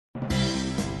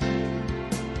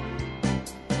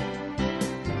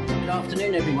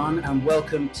afternoon, everyone, and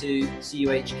welcome to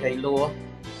CUHK Law.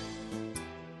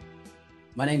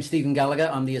 My name's Stephen Gallagher.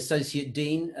 I'm the Associate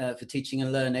Dean for Teaching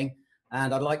and Learning,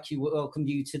 and I'd like to welcome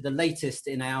you to the latest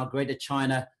in our Greater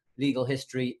China Legal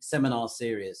History seminar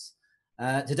series.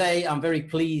 Today, I'm very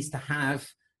pleased to have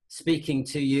speaking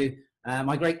to you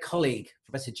my great colleague,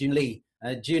 Professor Jun Lee.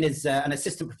 Jun is an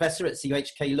assistant professor at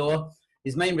CUHK Law.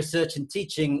 His main research and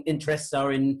teaching interests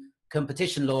are in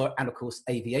competition law and, of course,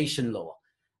 aviation law.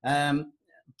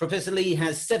 Professor Lee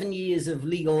has 7 years of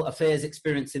legal affairs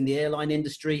experience in the airline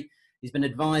industry. He's been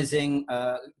advising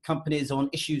companies on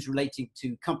issues relating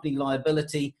to company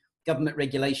liability, government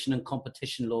regulation and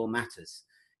competition law matters.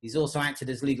 He's also acted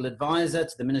as legal advisor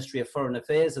to the Ministry of Foreign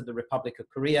Affairs of the Republic of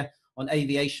Korea on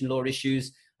aviation law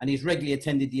issues, and he's regularly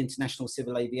attended the International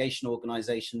Civil Aviation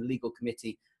Organization Legal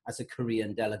Committee as a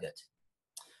Korean delegate.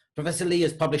 Professor Lee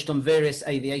has published on various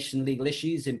aviation legal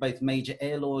issues in both major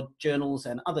air law journals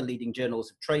and other leading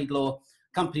journals of trade law,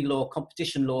 company law,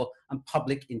 competition law, and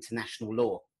public international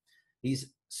law.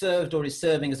 He's served or is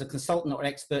serving as a consultant or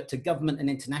expert to government and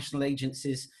international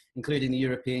agencies, including the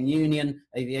European Union,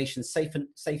 Aviation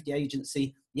Safety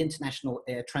Agency, the International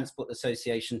Air Transport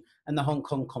Association, and the Hong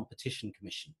Kong Competition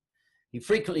Commission. He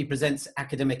frequently presents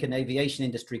academic and aviation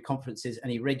industry conferences, and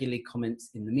he regularly comments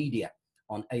in the media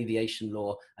on aviation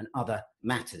law and other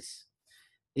matters.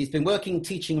 He's been working,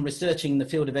 teaching and researching in the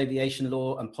field of aviation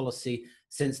law and policy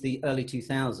since the early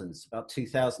 2000s, about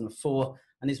 2004,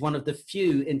 and is one of the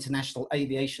few international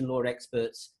aviation law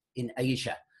experts in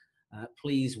Asia.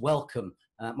 Please welcome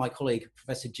my colleague,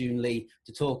 Professor Jun Lee,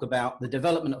 to talk about the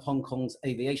development of Hong Kong's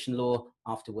aviation law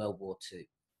after World War II.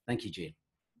 Thank you, Jun.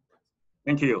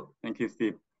 Thank you,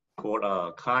 Steve, for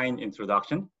a kind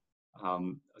introduction.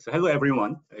 So hello,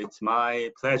 everyone. It's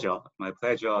my pleasure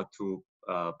to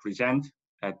present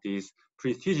at this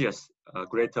prestigious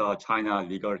Greater China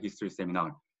Legal History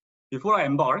Seminar. Before I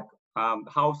embark,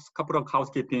 couple of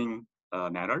housekeeping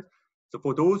matters. So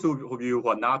for those of you who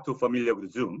are not too familiar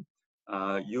with Zoom,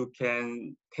 you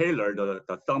can tailor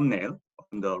the thumbnail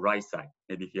on the right side,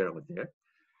 maybe here or there.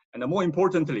 And more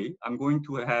importantly, I'm going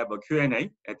to have a Q&A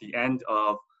at the end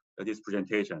of this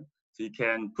presentation. So you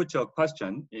can put your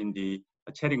question in the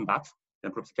chatting box,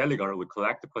 then Professor Gallagher will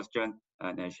collect the question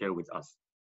and then share with us.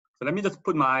 So let me just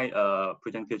put my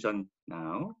presentation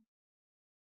now.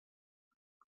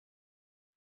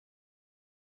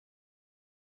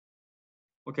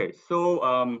 Okay,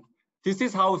 so this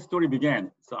is how the story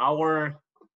began. So our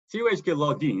CUHK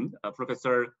Law Dean,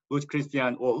 Professor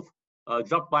Christian Wolf,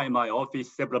 dropped by my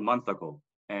office several months ago,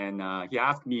 and he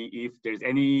asked me if there's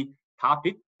any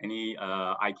topic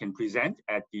I can present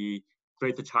at the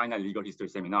Greater China Legal History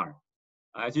Seminar.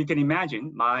 As you can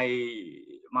imagine,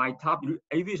 my top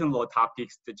aviation law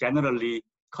topics are generally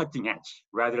cutting edge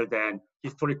rather than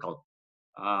historical.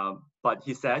 But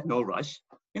he said no rush.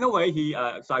 In a way,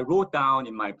 so I wrote down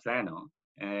in my planner,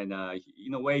 and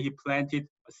in a way, he planted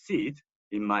a seed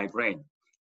in my brain.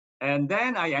 And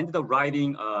then I ended up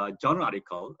writing a journal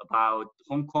article about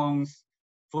Hong Kong's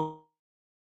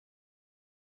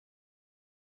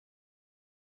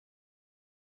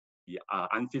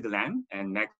unfeed lamb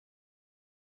and next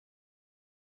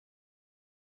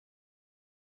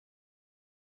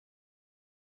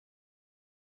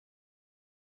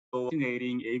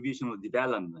fascinating aviation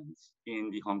developments in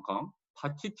the Hong Kong,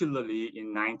 particularly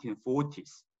in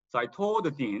 1940s. So I told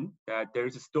the dean that there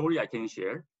is a story I can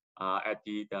share at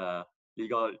the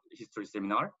legal history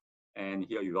seminar, and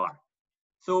here you are.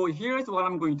 So here's what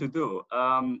I'm going to do.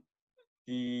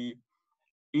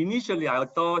 Initially, I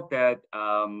thought that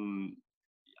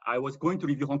I was going to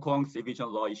review Hong Kong's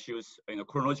aviation law issues in a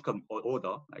chronological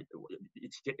order, like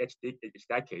each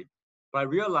decade. But I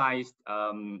realized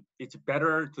it's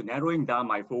better to narrowing down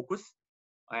my focus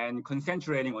and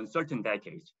concentrating on certain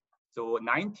decades. So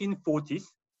 1940s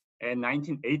and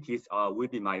 1980s will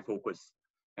be my focus.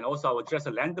 And also I will address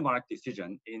a landmark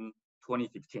decision in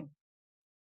 2015.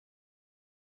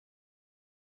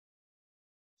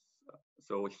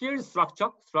 So here's structure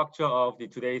of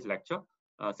today's lecture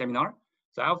seminar.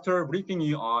 So after briefing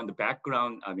you on the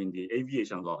background, the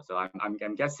aviation law. So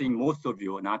I'm guessing most of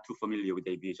you are not too familiar with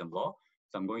aviation law.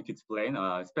 So I'm going to explain,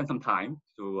 spend some time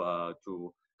to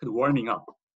warming up.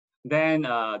 Then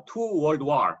two World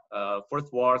War,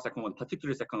 First War, Second War,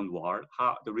 particularly Second War,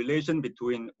 how the relation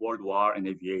between World War and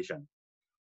aviation.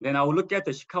 Then I will look at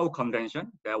the Chicago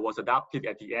Convention that was adopted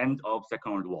at the end of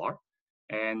Second World War,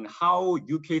 and how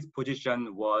UK's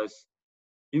position was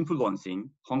influencing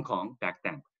Hong Kong back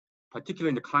then, particularly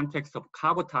in the context of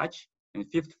cabotage and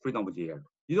fifth freedom of the air.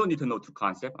 You don't need to know two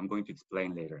concepts. I'm going to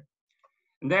explain later.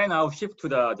 And then I'll shift to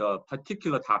the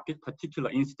particular topic, particular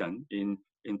incident in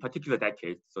particular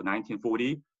decade. So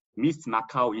 1940, Miss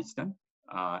Macau incident,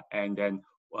 and then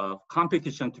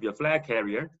competition to be a flag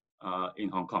carrier in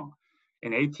Hong Kong.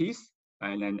 In 80s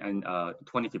and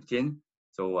 2015.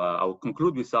 So I'll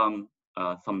conclude with some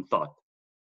thought.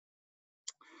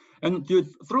 And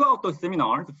throughout the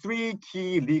seminar, the three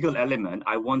key legal elements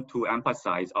I want to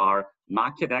emphasize are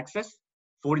market access,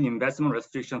 foreign investment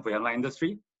restriction for airline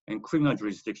industry, and criminal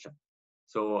jurisdiction.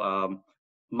 So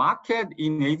market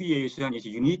in aviation is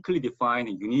uniquely defined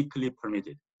and uniquely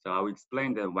permitted. So I'll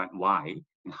explain the why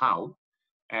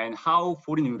and how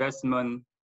foreign investment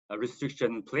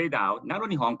restriction played out, not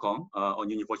only Hong Kong,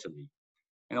 universally.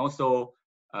 And also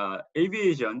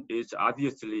aviation is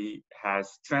obviously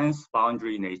has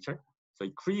transboundary nature. So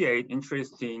it creates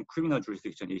interesting criminal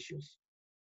jurisdiction issues.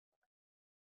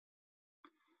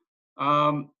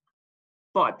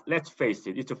 But let's face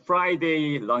it, it's a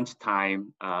Friday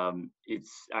lunchtime. I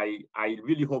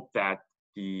really hope that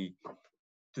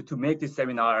to make this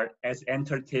seminar as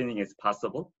entertaining as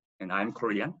possible. And I'm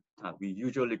Korean. We're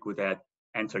usually good at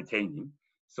entertaining.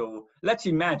 So let's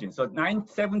imagine. So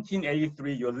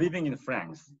 1783, you're living in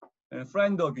France. And a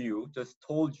friend of you just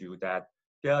told you that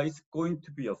there is going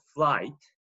to be a flight.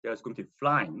 There's going to be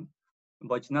flying,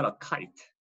 but it's not a kite.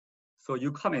 So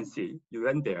you come and see. You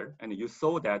went there and you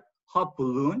saw that hot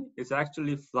balloon is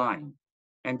actually flying.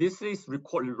 And this is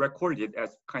recorded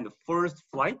as kind of first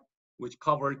flight, which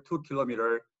covered 2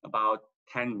 kilometers, about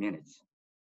 10 minutes.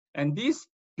 And this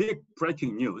big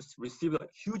breaking news received a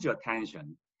huge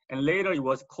attention. And later it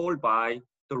was called by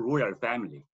the royal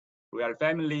family. Royal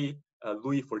family,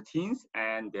 Louis XIV,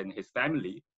 and then his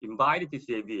family invited this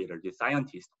aviator, the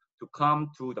scientist, to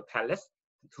come to the palace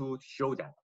to show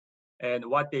that. And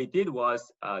what they did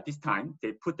was, this time,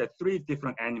 they put the 3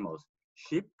 different animals,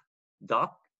 sheep,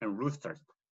 duck, and roosters.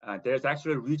 There's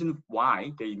actually a reason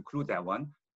why they include that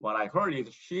one. What I heard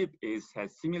is sheep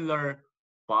has similar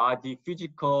body,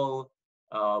 physical,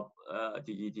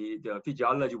 the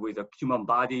physiology with a human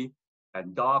body,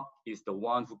 and dog is the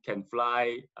one who can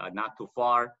fly not too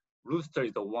far. Rooster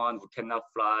is the one who cannot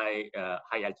fly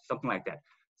high altitude, something like that.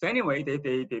 So anyway,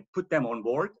 they put them on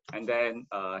board and then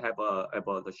have a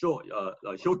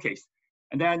showcase.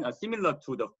 And then similar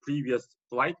to the previous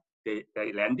flight,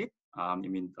 they landed. 2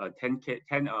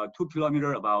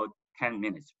 kilometers, about 10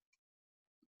 minutes.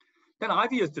 Then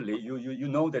obviously, you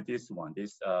know that this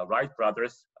Wright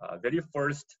brothers, very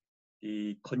first,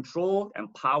 the control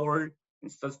and power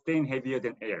and sustain heavier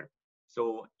than air.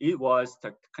 So it was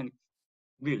the kind of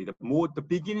really the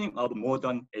beginning of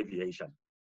modern aviation.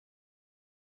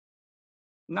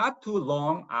 Not too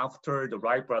long after the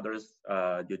Wright brothers'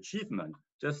 the achievement,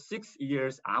 just 6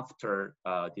 years after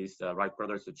this Wright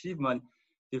brothers' achievement,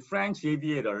 the French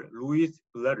aviator Louis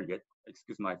Blériot,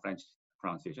 excuse my French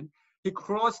pronunciation, he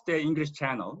crossed the English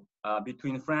Channel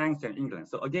between France and England.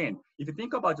 So again, if you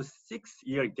think about the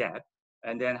 6-year gap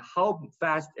and then how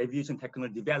fast aviation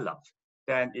technology developed,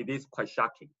 then it is quite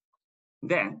shocking.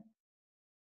 Then,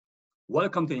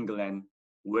 welcome to England,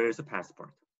 where's the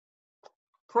passport?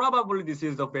 Probably this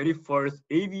is the very first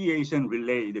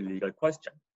aviation-related legal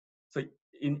question. So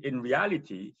in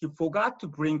reality, he forgot to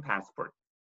bring passport.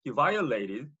 He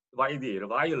violated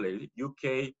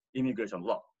UK immigration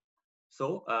law.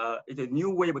 So it's a new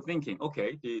way of thinking.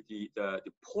 Okay, the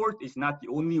port is not the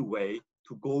only way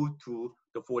to go to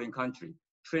the foreign country.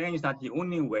 Train is not the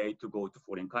only way to go to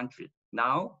foreign country.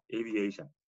 Now, aviation.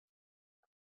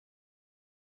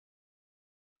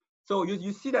 So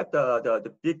you see that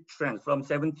the big trend from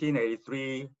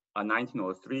 1783,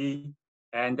 1903,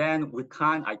 and then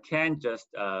I can't just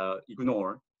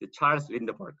ignore the Charles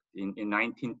Lindbergh in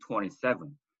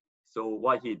 1927. So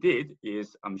what he did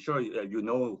is, I'm sure you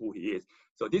know who he is.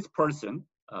 So this person,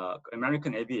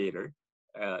 American aviator,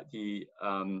 he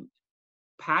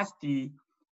passed the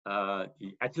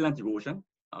Atlantic Ocean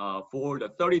for the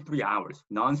 33 hours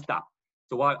nonstop.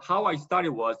 So how I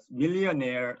started was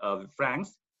millionaire of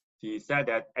France. He said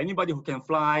that anybody who can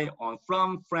fly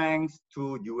from France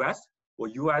to US or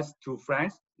US to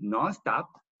France nonstop,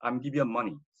 I'm giving you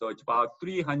money. So it's about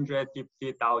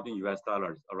 350,000 US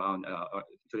dollars around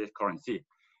today's currency.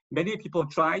 Many people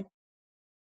tried.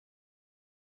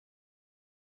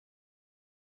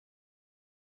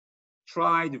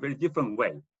 Tried a very different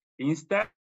way. Instead,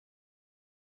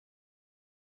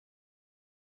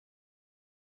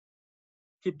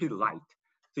 keep it light.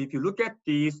 So if you look at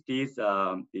the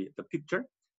picture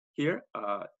here,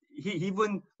 he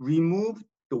even removed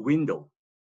the window.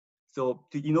 So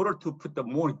in order to put the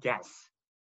more gas.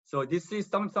 So this is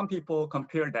some people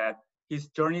compare that his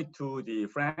journey to the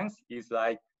France is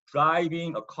like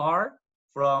driving a car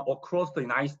from across the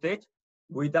United States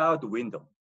without the window,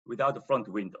 without the front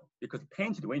window, because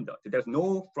painted window. So there's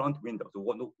no front window.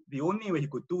 So the only way he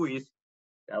could do is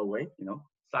that way,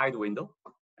 side window,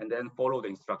 and then follow the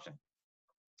instruction.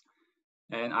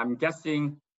 And I'm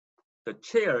guessing the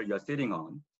chair you're sitting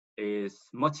on is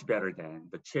much better than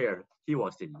the chair he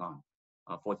was sitting on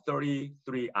for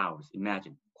 33 hours.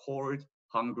 Imagine, cold,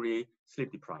 hungry,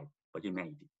 sleep deprived, but he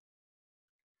made it.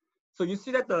 So you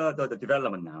see that the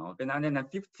development now, and then the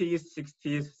 50s,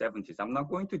 60s, 70s, I'm not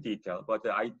going to detail, but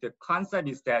the concept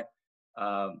is that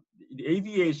the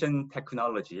aviation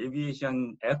technology,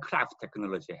 aviation aircraft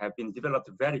technology have been developed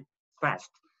very fast.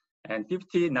 And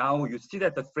 50, now you see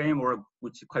that the framework,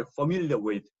 which is quite familiar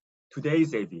with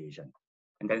today's aviation.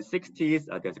 And then 60s,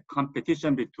 there's a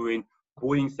competition between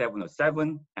Boeing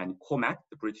 707 and CUHK,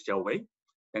 the British Airways.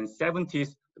 And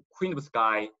 70s, the Queen of the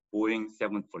Sky, Boeing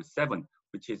 747,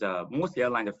 which is most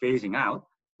airlines are phasing out,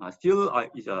 still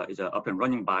is up and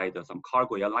running by some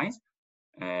cargo airlines.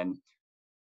 And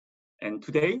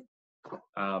today,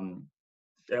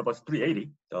 Airbus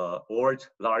 380, the world's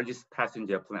largest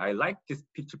passenger plane. I like this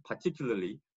picture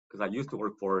particularly because I used to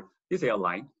work for this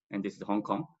airline, and this is Hong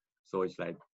Kong, so it's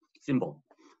like symbol.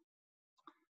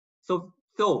 So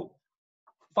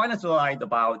final slide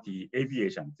about the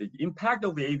aviation. The impact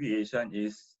of the aviation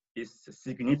is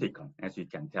significant, as you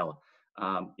can tell.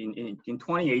 In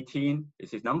 2018,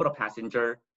 this is number of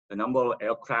passengers, the number of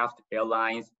aircraft,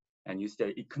 airlines, and you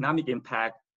see economic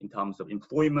impact in terms of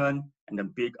employment and the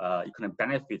big economic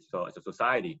benefits as a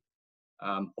society.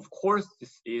 Of course,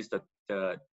 this is the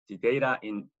data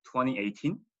in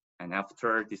 2018, and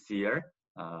after this year,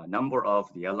 number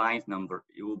of the airlines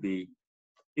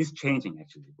is changing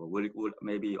actually. But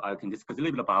maybe I can discuss a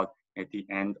little bit about at the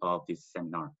end of this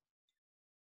seminar.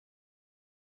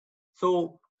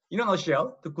 So, in a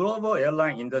nutshell, the global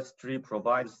airline industry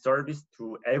provides service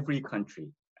to every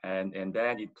country, and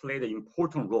then it played an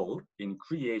important role in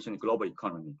creation of global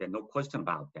economy. There's no question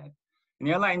about that. And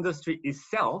the airline industry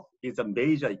itself is a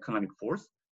major economic force,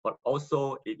 but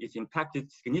also it is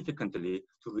impacted significantly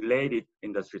to related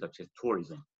industries such as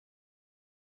tourism.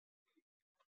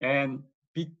 And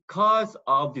because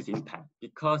of this impact,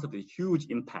 because of the huge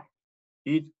impact,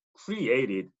 it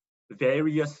created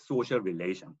various social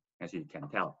relations, as you can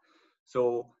tell.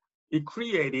 So it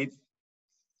created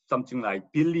something like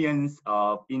billions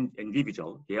of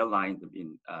individual airlines,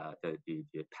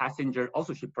 the passenger,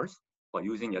 also shippers, for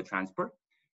using air transport.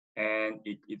 And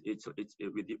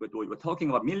we're talking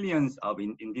about millions of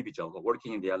individuals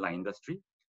working in the airline industry.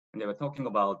 And they were talking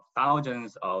about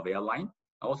thousands of airlines,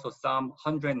 also some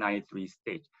 193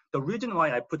 states. The reason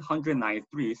why I put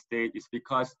 193 states is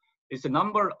because it's a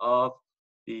number of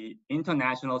the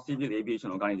International Civil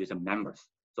Aviation Organization members.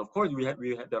 So of course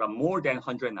there are more than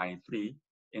 193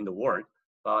 in the world,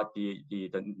 but the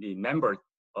members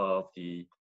of the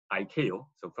ICAO,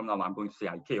 so from now I'm going to say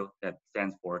ICAO, that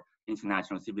stands for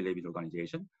International Civil Aviation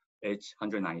Organization, it's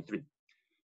 193.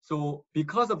 So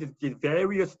because of the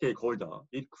various stakeholders,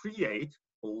 it creates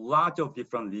a lot of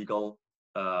different legal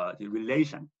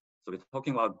relations. So we're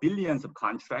talking about billions of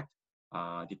contracts,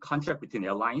 the contract between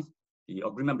airlines, the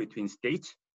agreement between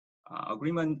states,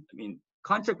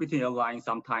 contract between airlines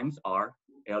sometimes are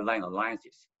airline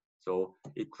alliances. So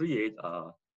it creates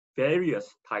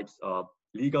various types of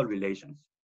legal relations.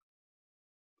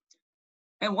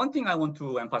 And one thing I want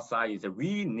to emphasize is that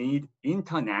we need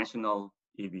international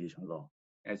aviation law.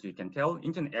 As you can tell,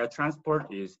 air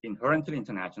transport is inherently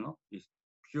international. It's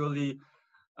purely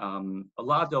a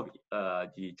lot of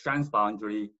the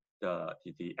transboundary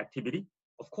the activity.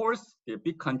 Of course, the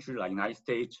big countries like United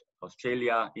States,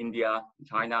 Australia, India,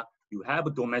 China, you have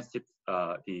a domestic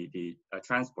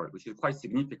transport, which is quite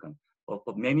significant. But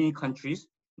for many countries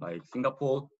like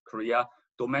Singapore, Korea,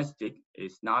 domestic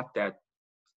is not that.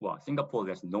 Well, Singapore,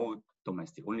 there's no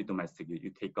domestic, only domestic.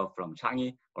 You take off from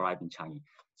Changi, arrive in Changi.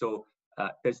 So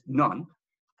there's none.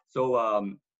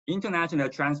 So international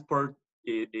transport,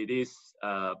 it is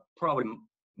probably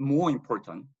more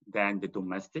important than the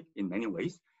domestic in many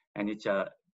ways. And it's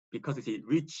because it's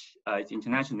its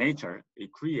international nature,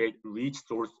 it creates rich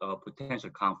source of potential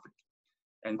conflict.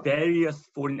 And various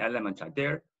foreign elements are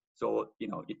there. So,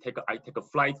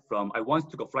 I once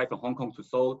took a flight from Hong Kong to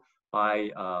Seoul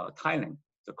by Thailand.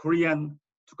 The Korean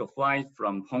took a flight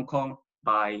from Hong Kong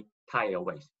by Thai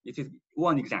Airways. This is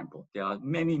one example. There are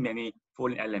many, many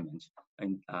foreign elements,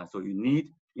 and so you need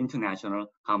international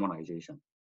harmonization.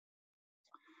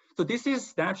 So this is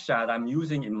snapshot I'm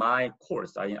using in my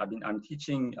course. I'm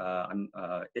teaching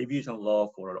aviation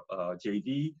law for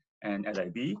JD and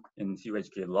LIB in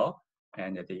CUHK Law.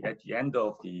 And at the end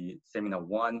of the seminar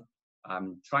one,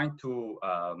 I'm trying to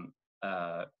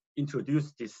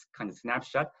introduce this kind of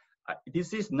snapshot.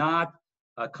 This is not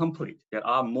complete. There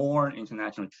are more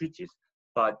international treaties,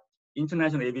 but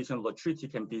international aviation law treaty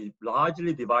can be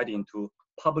largely divided into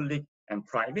public and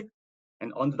private.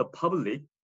 And under the public,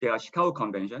 there are Chicago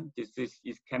Convention. This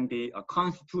can be a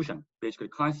constitution, basically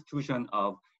constitution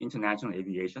of international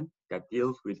aviation that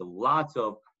deals with lots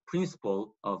of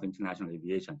principles of international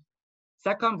aviation.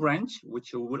 Second branch,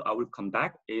 which I will come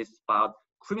back, is about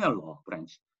criminal law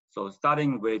branch. So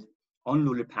starting with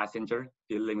unruly passenger,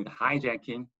 dealing with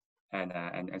hijacking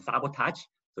and sabotage.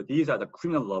 So these are the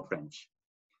criminal law branch.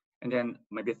 And then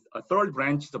maybe a third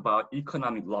branch is about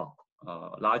economic law,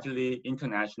 largely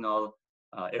international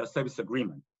air service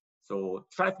agreement. So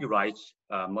traffic rights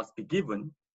must be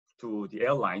given to the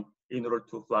airline in order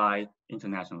to fly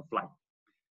international flight.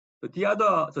 So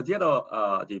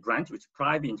the branch, which is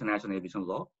private international aviation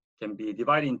law, can be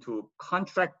divided into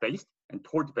contract-based and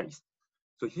tort-based.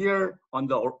 So here on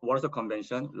the Warsaw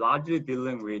Convention, largely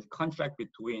dealing with contract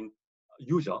between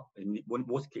user, in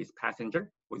most cases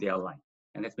passenger, with the airline.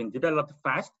 And it's been developed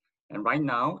fast. And right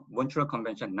now, Montreal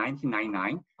Convention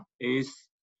 1999 is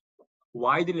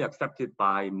widely accepted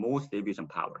by most aviation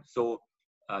powers. So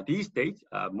these days,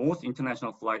 most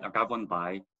international flights are governed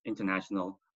by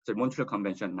Montreal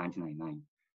Convention 1999.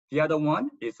 The other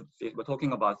one is we're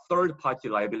talking about third-party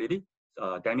liability,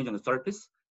 damage on the surface.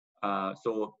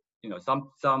 So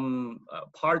some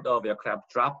part of aircraft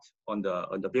dropped on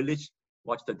the village.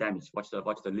 What's the damage? What's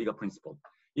the legal principle?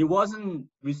 It wasn't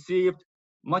received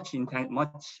much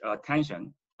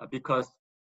attention because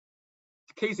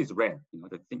the case is rare.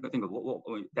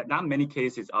 That not many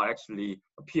cases are actually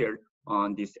appeared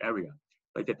on this area.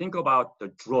 But if you think about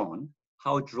the drone,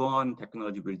 how drone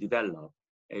technology will develop,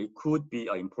 it could be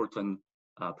an important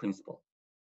principle.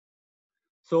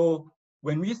 So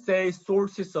when we say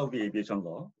sources of the aviation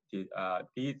law, they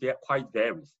are quite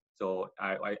various. So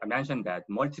I mentioned that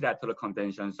multilateral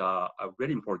conventions are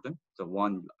very important. The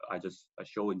one I just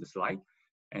showed in the slide,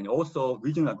 and also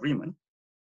regional agreement,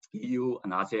 EU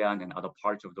and ASEAN and other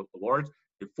parts of the world.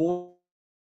 Before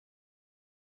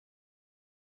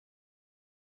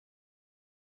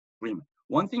agreement.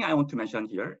 One thing I want to mention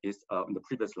here is in the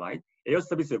previous slide, air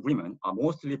service agreements are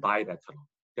mostly bilateral.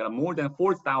 There are more than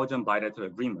 4,000 bilateral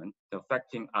agreements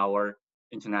affecting our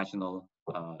international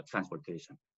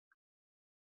transportation.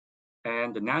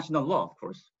 And the national law, of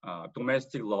course,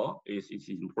 domestic law is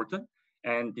important.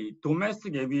 And the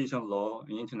domestic aviation law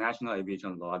and international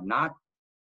aviation law are not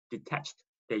detached.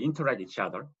 They interact with each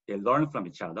other. They learn from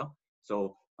each other.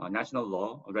 So national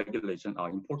law regulation are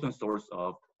important source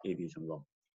of aviation law.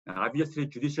 And obviously,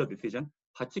 judicial decision,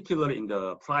 particularly in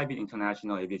the private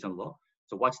international aviation law.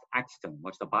 So what's the accident?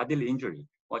 What's the bodily injury?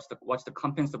 What's the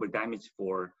compensable damage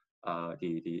for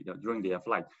during the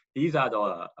flight? These are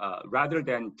the rather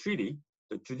than treaty,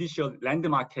 the judicial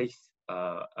landmark case.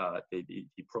 They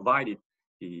provided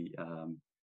the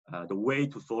way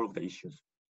to solve the issues.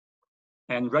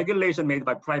 And regulation made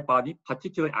by private body,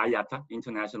 particularly IATA,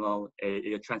 International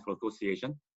Air Transport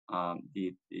Association,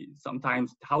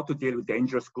 sometimes how to deal with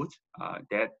dangerous goods,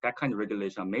 that kind of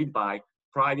regulation made by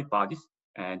private bodies,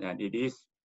 and it is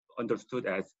understood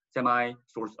as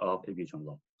semi-source of aviation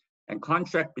law. And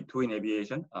contract between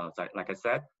aviation, like I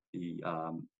said, the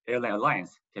airline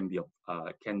alliance can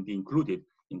be included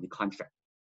in the contract.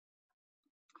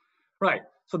 Right.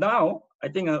 So now I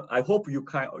think I hope you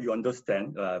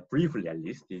understand briefly at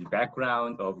least the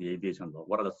background of the aviation law.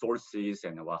 What are the sources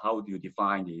and how do you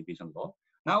define the aviation law?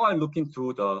 Now I'm looking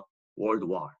through the World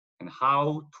War and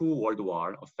how two World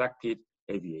Wars affected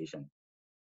aviation.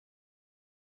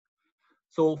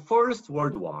 So first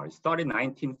World War started in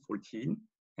 1914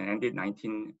 and ended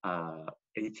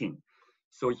 1918.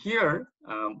 So here,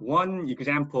 one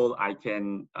example I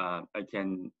can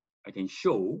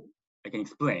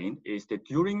explain is that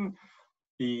during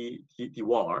the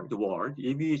war, the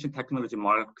aviation technology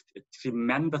marked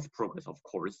tremendous progress, of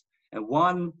course. And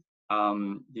one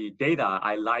the data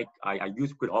I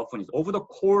use quite often is over the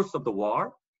course of the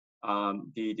war,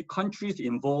 the countries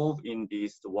involved in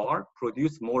this war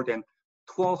produced more than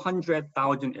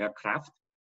 1,200,000 aircraft,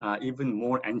 even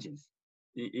more engines.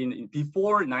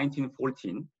 Before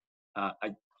 1914,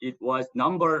 it was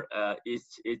number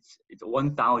it's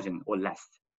 1,000 or less.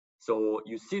 So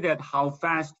you see that how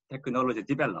fast technology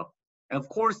developed, and of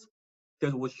course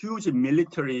there was huge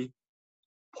military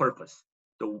purpose.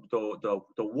 The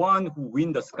one who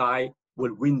win the sky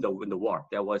will win the war.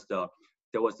 There was the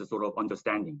sort of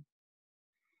understanding.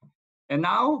 And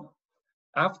now,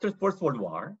 after First World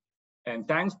War, And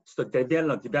thanks to the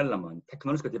development,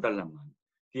 technological development,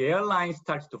 the airline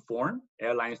starts to form,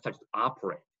 airlines start to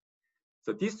operate.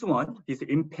 So this one, this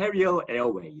Imperial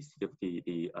Airways, the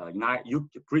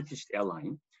British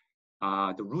airline,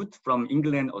 the route from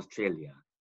England, Australia.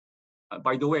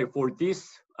 By the way, for this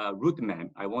route map,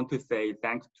 I want to say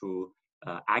thanks to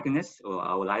Agnes,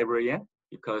 our librarian,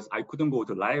 because I couldn't go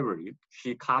to the library.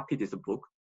 She copied this book.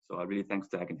 So I really thanks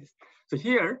to Agnes. So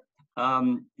here,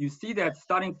 you see that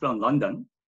starting from London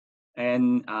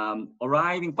and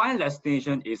arriving, final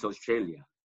destination is Australia.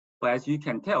 But as you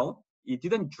can tell, it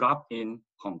didn't drop in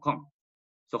Hong Kong.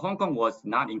 So Hong Kong was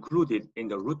not included in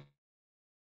the route.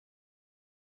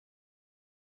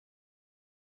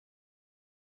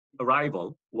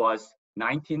 Arrival was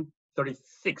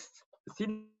 1936. The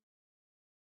city.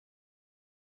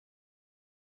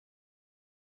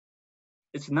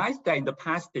 It's nice that in the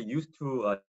past they used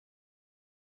to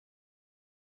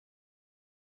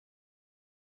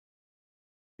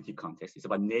context. It's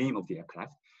about name of the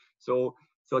aircraft. So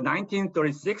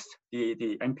 1936,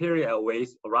 the Imperial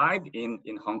Airways arrived in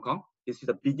Hong Kong. This is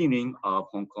the beginning of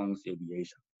Hong Kong's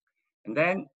aviation. And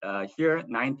then here,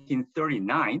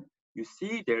 1939, you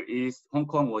see there is Hong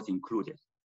Kong was included.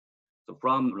 So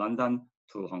from London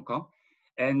to Hong Kong.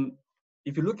 And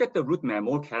if you look at the route map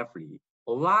more carefully,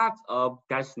 a lot of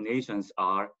destinations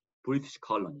are British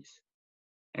colonies.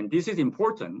 And this is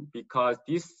important because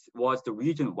this was the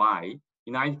reason why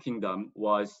United Kingdom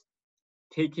was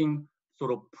taking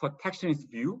sort of protectionist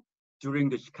view during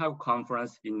the Chicago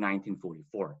Conference in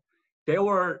 1944. They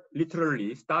were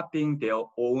literally stopping their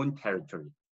own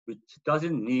territory, which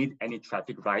doesn't need any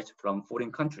traffic rights from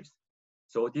foreign countries.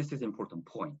 So this is an important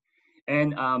point.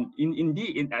 And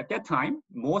at that time,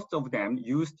 most of them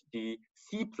used the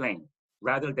seaplane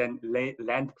rather than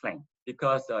land plane,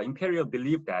 because Imperial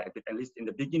believed that, at least in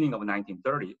the beginning of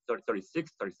 1930,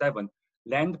 36, 37,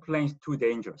 land planes too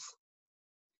dangerous.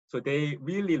 So they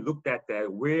really looked at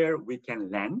where we can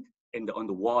land on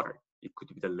the water. It could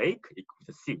be the lake, it could be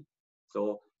the sea.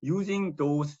 So using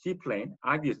those seaplanes,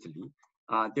 obviously,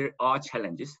 there are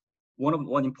challenges.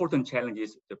 One important challenge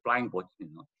is the flying boat.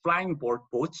 Flying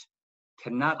boats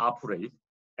cannot operate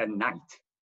at night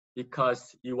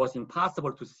because it was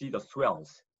impossible to see the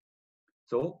swells.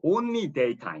 So only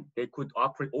daytime, they could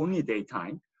operate only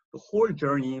daytime. The whole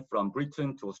journey from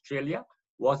Britain to Australia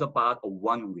was about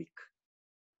 1 week.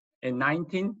 In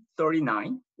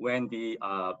 1939, when the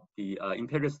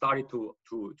Imperial started to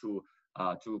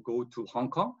go to Hong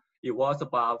Kong, it was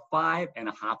about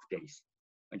 5.5 days.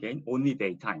 Again, only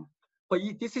daytime. But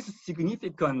this is a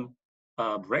significant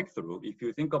breakthrough if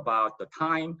you think about the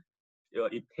time it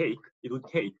would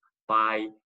take by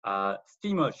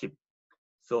steamer ship.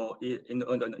 So in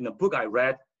the book I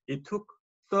read, it took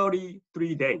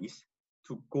 33 days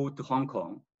to go to Hong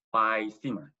Kong by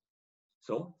steamer.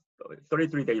 So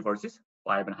 33 days versus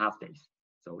 5.5 days.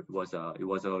 So it was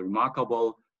a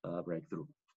remarkable breakthrough.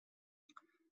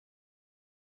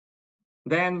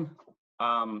 Then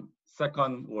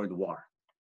Second World War.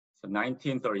 So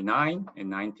 1939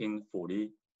 and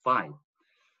 1945.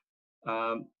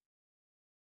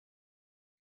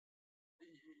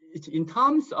 In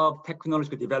terms of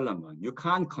technological development, you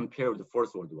can't compare with the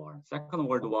First World War. Second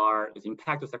World War, its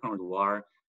impact of Second World War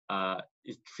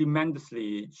is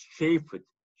tremendously shaped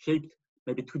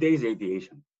maybe today's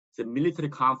aviation. The military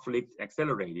conflict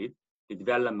accelerated the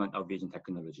development of aviation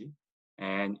technology,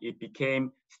 and it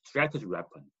became strategic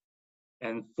weapon.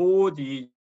 And for the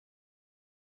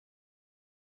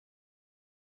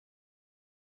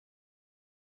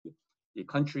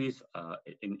countries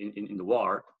in the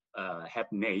war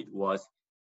have made was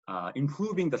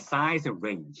improving the size and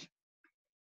range.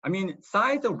 I mean,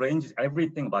 size and range is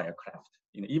everything about aircraft.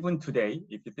 Even today,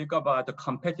 if you think about the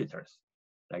competitors,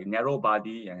 like narrow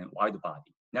body and wide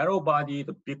body. Narrow body,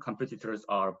 the big competitors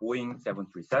are Boeing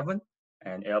 737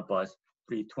 and Airbus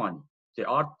 320. They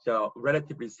are the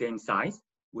relatively same size,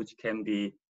 which can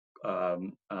be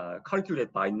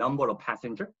calculated by number of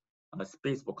passengers,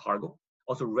 space for cargo,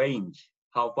 also range,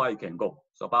 how far you can go.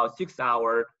 So about 6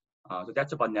 hours, so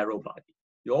that's about narrow body.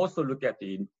 You also look at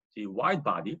the wide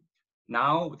body.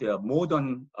 Now the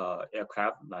modern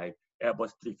aircraft like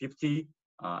Airbus 350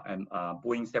 and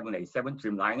Boeing 787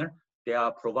 Dreamliner, they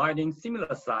are providing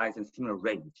similar size and similar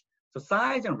range. So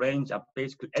size and range are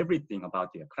basically everything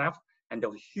about the aircraft, and there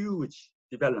was huge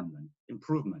development,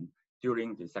 improvement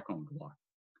during the Second World War.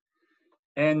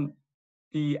 And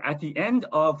at the end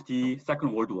of the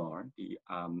Second World War, the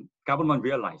government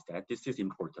realized that this is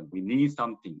important. We need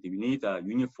something. We need a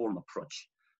uniform approach.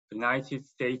 The United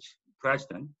States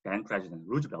President, then President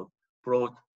Roosevelt,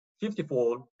 brought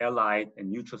 54 allied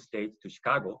and neutral states to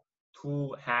Chicago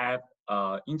to have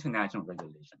international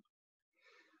regulation.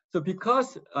 So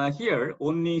because here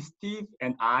only Steve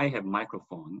and I have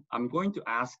microphone, I'm going to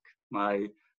ask my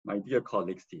dear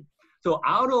colleague Steve. So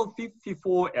out of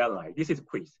 54 allies, this is a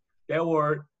quiz, there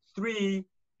were 3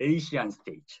 Asian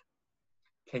states.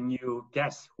 Can you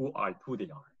guess who they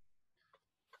are?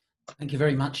 Thank you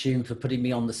very much, Woon, for putting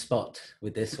me on the spot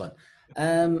with this one.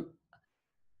 Well,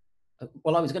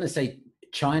 I was going to say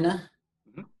China,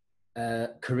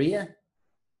 Korea.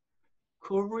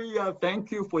 Korea,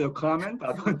 thank you for your comment.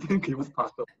 I don't think it was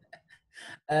possible.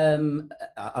 I'm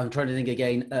trying to think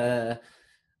again.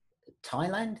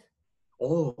 Thailand?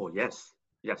 Oh, yes,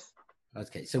 yes.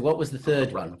 Okay, so what was the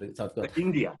third one? I've got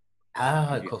India.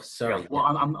 Ah, India. Of course, sorry. Yeah. Well,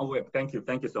 I'm aware. Thank you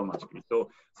so much.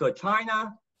 So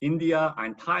China, India,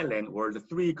 and Thailand were the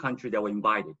 3 countries that were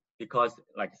invited because,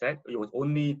 like I said, it was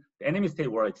only the enemy states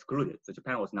were excluded. So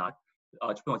Japan was not.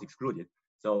 Japan was excluded.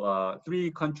 So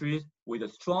 3 countries with a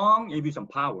strong aviation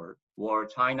power were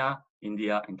China,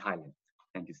 India, and Thailand.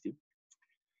 Thank you, Steve.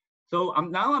 So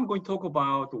now I'm going to talk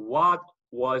about what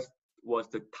was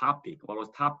the topic,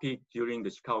 during the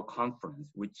Chicago Conference,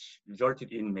 which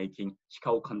resulted in making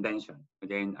Chicago Convention.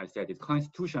 Again, I said it's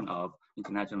Constitution of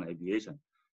International Aviation.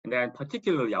 And then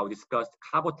particularly, I will discuss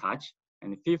cabotage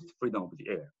and 5th freedom of the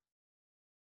air.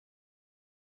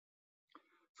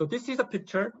 So this is a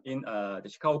picture in the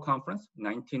Chicago Conference,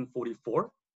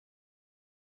 1944.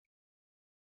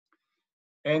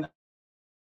 And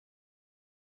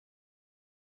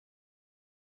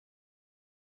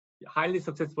highly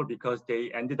successful because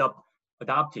they ended up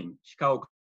adopting Chicago.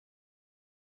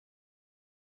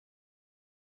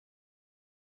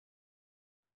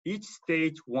 Each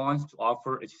state wants to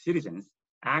offer its citizens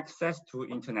access to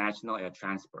international air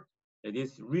transport. It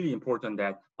is really important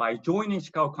that by joining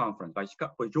Chicago Conference, by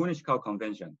joining Chicago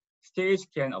Convention, states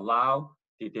can allow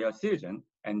their citizen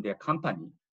and their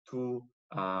company to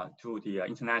the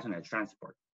international air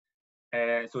transport.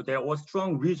 And so there was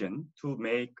strong reason to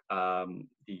make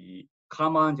the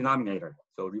common denominator,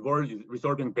 so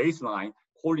resolving baseline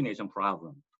coordination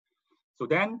problem. So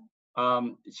then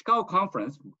Chicago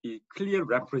Conference is clearly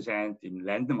represents in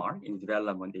landmark in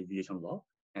development aviation law,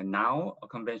 and now a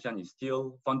convention is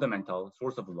still fundamental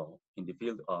source of law in the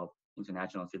field of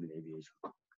international civil aviation.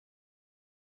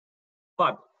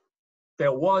 But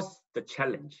there was the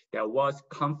challenge, there was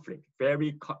conflict,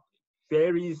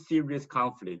 very serious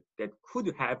conflict that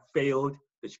could have failed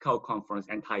the Chicago Conference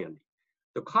entirely.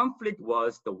 The conflict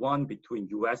was the one between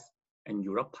US and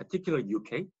Europe, particularly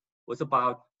UK, was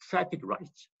about traffic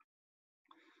rights.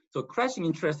 So clashing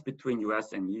interest between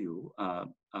US and EU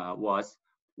was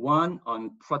one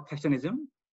on protectionism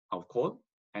of coal,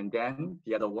 and then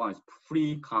the other one is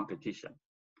free competition.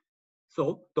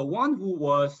 So the one who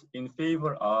was in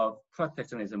favor of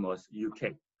protectionism was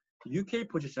UK. The UK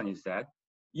position is that,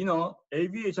 you know,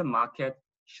 aviation market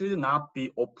should not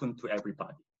be open to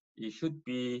everybody. It should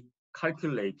be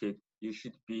calculated. You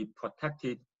should be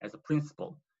protected as a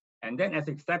principle. And then as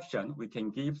exception, we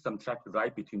can give some traffic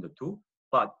right between the two,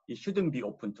 but it shouldn't be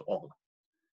open to all.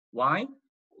 Why?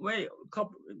 Well, a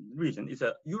couple reasons is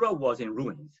that Europe was in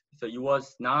ruins. So it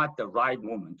was not the right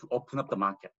moment to open up the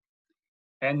market.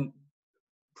 And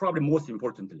probably most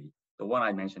importantly, the one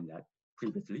I mentioned that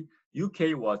previously,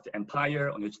 UK was the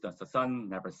empire on which the sun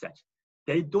never sets.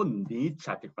 They don't need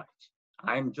traffic rights.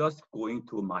 I'm just going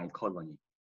to my colony.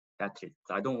 That's it.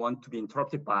 So I don't want to be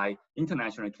interrupted by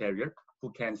international carrier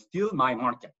who can steal my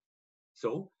market.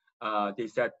 So they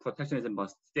said protectionism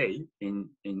must stay in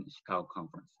Chicago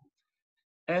Conference.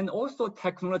 And also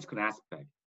technological aspect.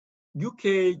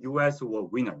 UK, US were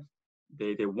winners.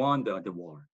 They won the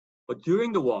war. But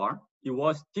during the war, it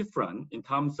was different in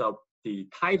terms of the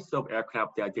types of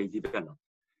aircraft that they developed.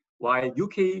 While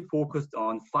UK focused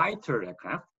on fighter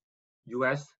aircraft,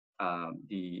 US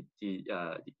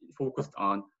focused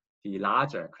on the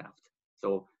large aircraft.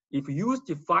 So if you use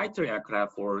the fighter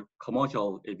aircraft for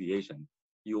commercial aviation,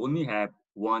 you only have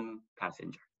one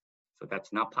passenger. So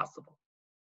that's not possible.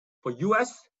 For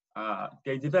US,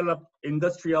 they developed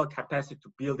industrial capacity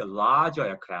to build a larger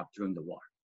aircraft during the war.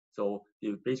 So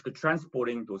they're basically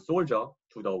transporting the soldier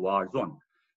to the war zone.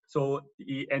 So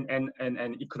and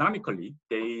economically,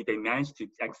 they managed to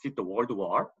exit the World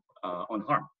War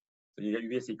unharmed. So the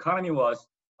US economy was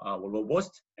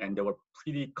robust, and they were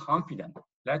pretty confident.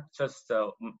 Let's just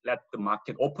let the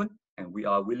market open, and we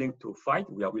are willing to fight.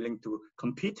 We are willing to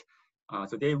compete.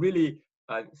 So they really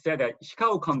said that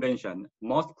Chicago Convention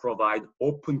must provide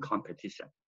open competition.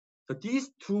 So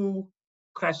these two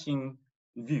clashing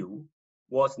views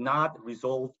was not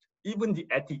resolved even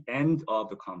at the end of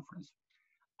the conference.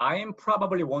 I am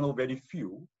probably one of very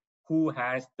few who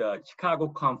has the Chicago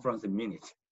conference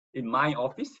minutes. In my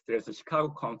office, there's a Chicago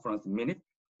conference minute,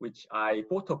 which I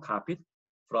photocopied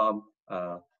from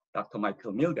Dr.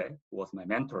 Michael Milde, who was my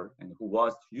mentor and who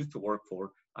used to work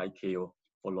for ICAO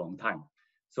for a long time.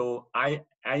 So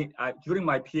during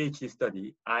my PhD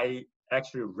study, I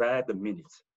actually read the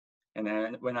minutes. And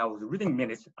then when I was reading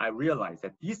minutes, I realized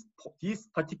that this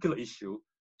particular issue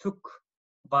took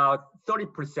about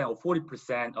 30% or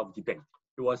 40% of debate.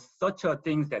 It was such a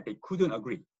thing that they couldn't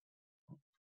agree.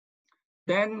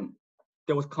 Then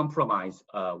there was compromise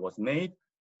was made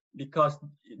because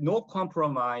no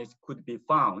compromise could be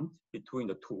found between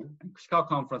the two. And Chicago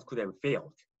Conference could have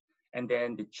failed. And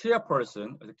then the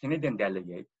chairperson, the Canadian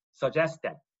delegate, suggests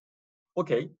that,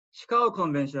 okay, Chicago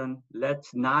Convention,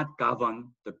 let's not govern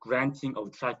the granting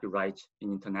of traffic rights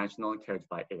in international carriage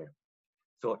by air.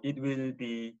 So it will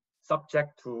be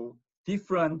subject to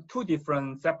two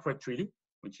different separate treaties,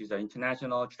 which is the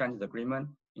International Transit Agreement,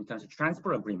 International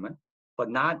Transport Agreement, but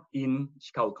not in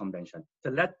Chicago Convention.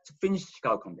 So let's finish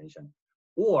Chicago Convention.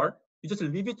 Or you just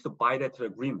leave it to the bilateral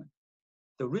agreement.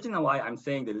 The reason why I'm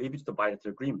saying they leave it to the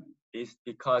bilateral agreement is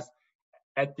because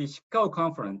at the Chicago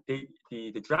Conference, the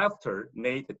drafter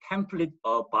made the template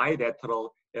of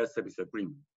bilateral air service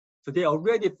agreement. So they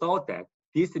already thought that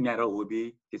this matter will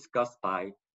be discussed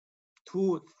by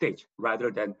two states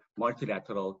rather than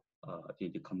multilateral the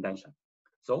convention.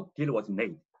 So deal was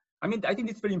made. I mean, I think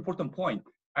it's a very important point.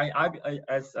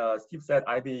 As Steve said,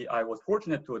 I was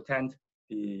fortunate to attend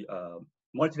the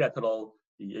multilateral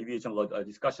aviation law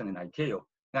discussion in ICAO.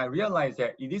 And I realized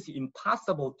that it is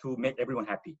impossible to make everyone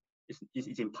happy.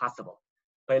 It's impossible.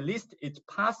 But at least it's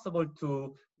possible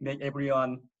to make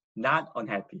everyone not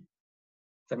unhappy.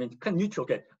 So I mean, kind of neutral.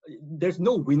 Okay, there's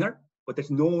no winner, but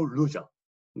there's no loser.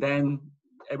 Then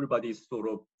everybody is sort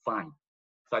of fine.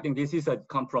 So I think this is a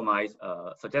compromise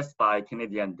suggested by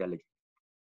Canadian delegate.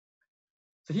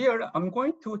 So here I'm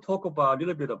going to talk about a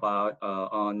little bit about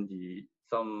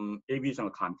some aviation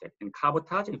context in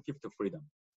cabotage and fifth freedom.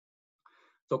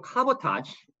 So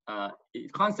cabotage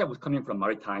concept was coming from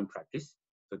maritime practice.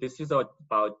 So this is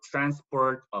about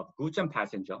transport of goods and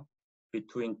passenger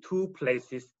between two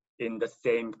places in the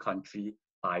same country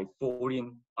by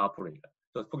foreign operator.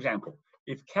 So for example,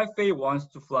 if Cathay wants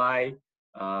to fly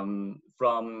from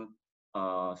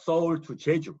Seoul to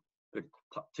Jeju,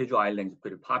 Jeju Island is a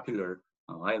pretty popular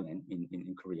island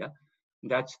in Korea.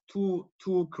 That's two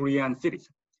Korean cities.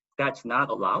 That's not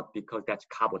allowed because that's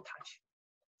cabotage.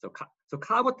 So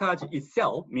cabotage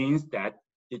itself means that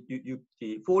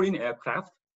the foreign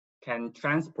aircraft can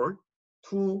transport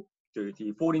to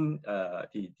the foreign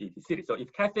the city. So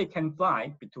if Cathay can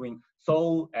fly between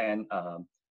Seoul and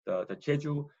the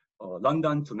Jeju,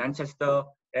 London to Manchester,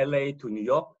 LA to New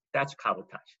York, that's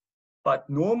cabotage. But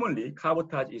normally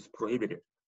cabotage is prohibited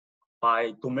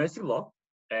by domestic law,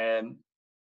 and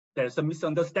there's a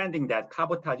misunderstanding that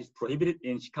cabotage is prohibited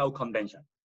in Chicago Convention.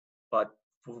 But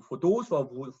for those who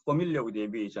are familiar with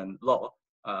aviation law,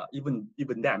 even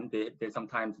them, they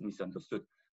sometimes misunderstood.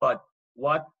 But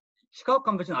what Chicago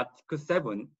Convention Article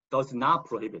 7 does not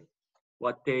prohibit.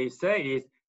 What they say is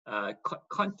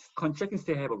contracting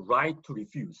states have a right to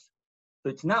refuse. So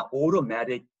it's not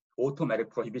automatic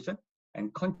prohibition,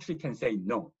 and country can say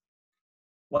no.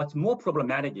 What's more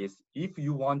problematic is if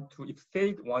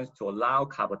state wants to allow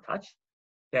cabotage,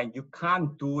 then you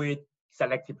can't do it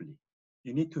selectively.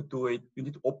 You need to do it, you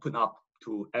need to open up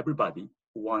to everybody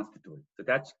who wants to do it. So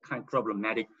that's kind of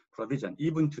problematic provision,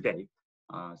 even today.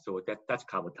 So that's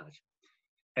cabotage.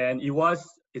 And it was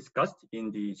discussed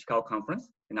in the Chicago Conference,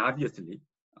 and obviously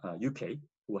UK,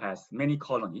 who has many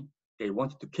colonies, they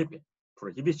wanted to keep it.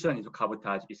 Prohibition into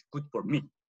cabotage is good for me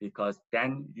because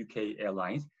then UK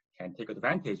airlines can take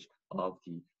advantage of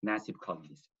the massive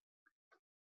colonies.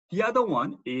 The other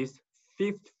one is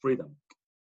fifth freedom.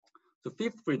 So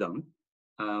fifth freedom,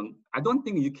 I don't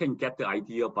think you can get the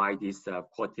idea by this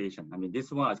quotation. I mean,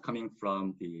 this one is coming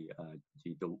from the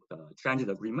transit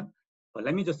agreement, but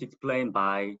let me just explain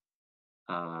by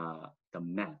the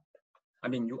map. I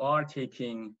mean, you are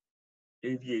taking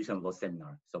aviation law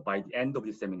seminar. So by the end of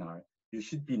the seminar, you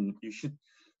should be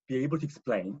able to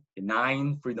explain the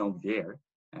 9 freedom of the air.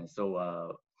 And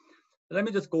so let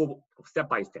me just go step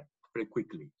by step very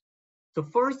quickly. So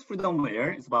first freedom of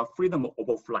air is about freedom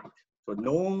over flight. So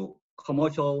no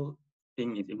commercial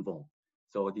thing is involved.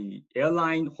 So the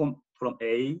airline from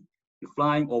A, you're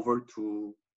flying over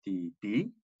to the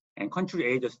B, and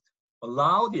country A just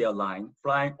allow the airline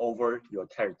flying over your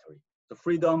territory. The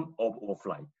freedom of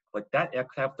flight. But that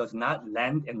aircraft does not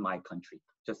land in my country,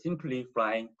 just simply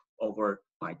flying over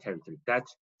my territory.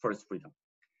 That's first freedom.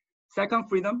 Second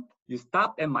freedom, you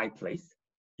stop at my place.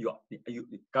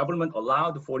 the government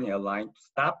allowed the foreign airline to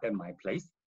stop at my place,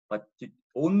 but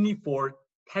only for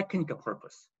technical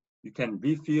purpose. You can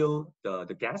refill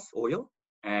the gas, oil,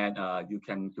 and you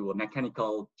can do a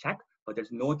mechanical check, but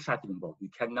there's no traffic involved. You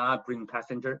cannot bring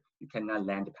passenger, you cannot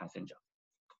land the passenger.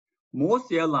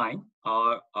 Most airlines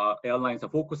are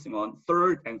focusing on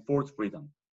third and fourth freedom.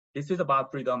 This is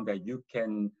about freedom that you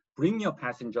can bring your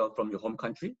passenger from your home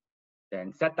country,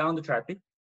 then set down the traffic,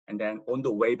 and then on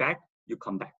the way back, you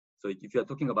come back. So if you're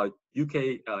talking about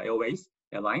UK Airlines,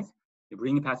 you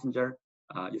bring a passenger,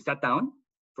 you set down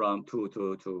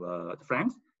to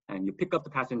France, and you pick up the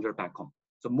passenger back home.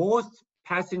 So most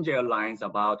passenger airlines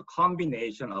about a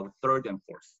combination of third and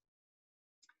fourth.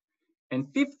 And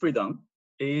fifth freedom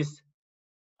is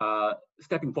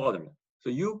stepping further. So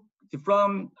you,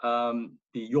 from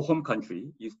your home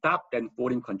country, you stop in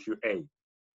foreign country A,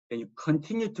 then you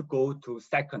continue to go to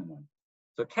second one.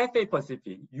 So Cathay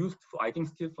Pacific used to, I think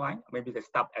still flying, maybe they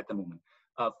stopped at the moment,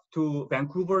 to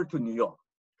Vancouver to New York.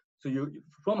 So you,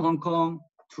 from Hong Kong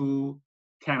to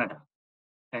Canada,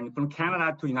 and from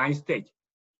Canada to United States.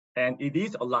 And it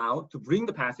is allowed to bring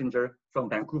the passenger from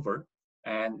Vancouver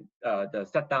and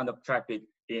set down the traffic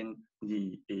in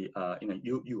the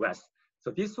US.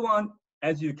 So this one,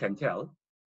 as you can tell,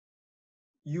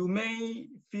 you may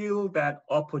feel that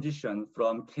opposition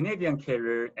from Canadian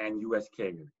carrier and US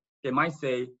carrier. They might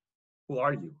say, who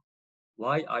are you?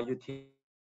 Why are you taking?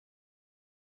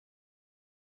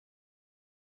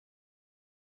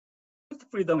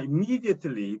 Freedom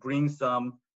immediately brings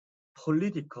some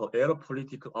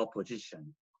aeropolitical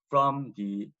opposition from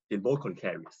the local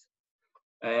carriers.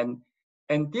 And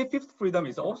the fifth freedom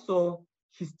is also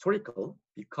historical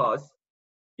because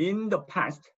in the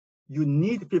past, you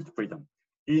need fifth freedom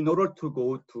in order to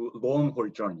go to long-haul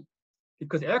journey.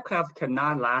 Because aircraft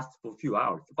cannot last for a few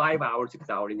hours, 5 hours, 6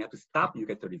 hours, and you have to stop, you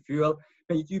get to refuel.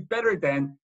 But you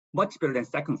much better than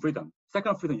second freedom.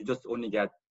 Second freedom, you just only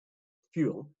get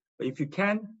fuel. But if you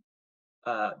can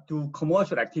do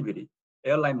commercial activity,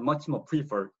 airline much more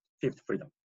prefer fifth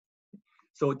freedom.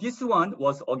 So this one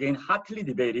was again hotly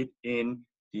debated in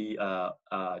the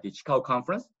Chicago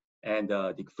conference, and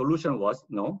the solution was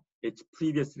no. It's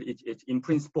in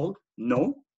principle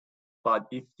no, but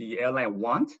if the airline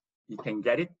wants, you can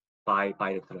get it by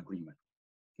bilateral agreement.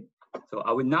 Okay. So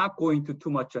I will not go into too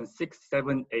much on 6,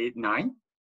 7, 8, 9,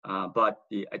 but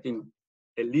I think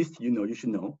at least you should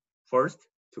know first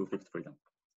to fifth freedom.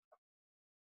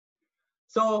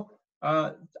 So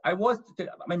by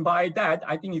that,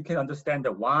 I think you can understand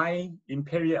that why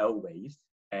Imperial Airways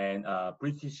and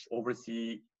British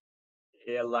Overseas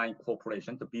Airline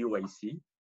Corporation, the BOAC,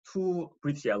 two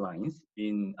British airlines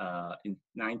in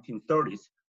 1930s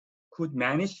could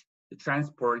manage to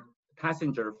transport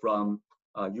passenger from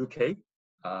UK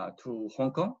to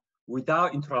Hong Kong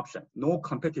without interruption, no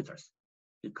competitors,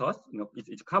 because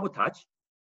it's cabotage,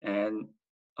 and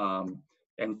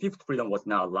fifth freedom was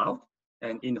not allowed.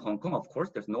 And in Hong Kong, of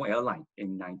course, there's no airline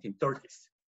in 1930s.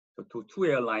 So two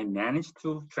airlines managed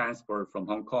to transfer from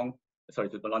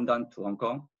to London to Hong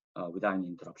Kong without any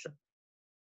interruption.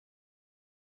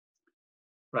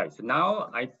 Right, so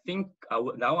now I think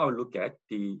I'll look at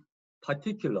the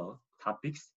particular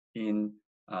topics in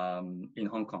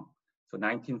Hong Kong. So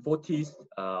 1940s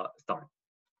start.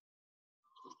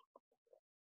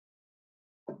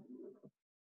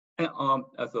 And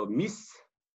so Miss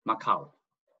Macau.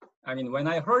 I mean, when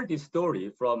I heard this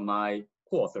story from my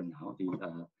co-author now,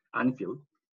 the Anfield,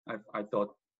 I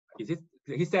thought, he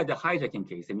said the hijacking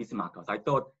case, Miss Macau. So I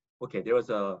thought, okay, there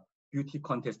was a beauty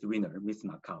contest winner, Miss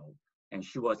Macau, and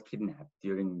she was kidnapped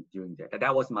during that.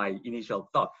 That was my initial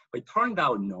thought. But it turned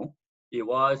out no, it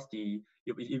was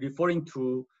referring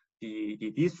to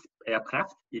this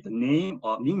aircraft. The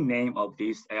nickname of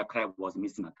this aircraft was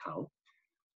Miss Macau.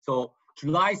 So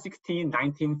July 16,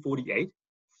 1948.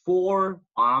 4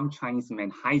 armed Chinese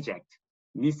men hijacked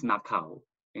Miss Macau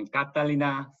and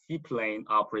Catalina seaplane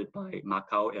operated by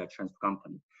Macau Air Transport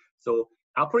Company. So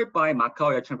operated by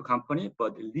Macau Air Transport Company,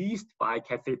 but leased by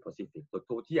Cathay Pacific.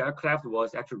 So the aircraft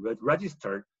was actually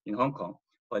registered in Hong Kong,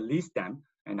 but leased them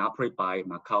and operated by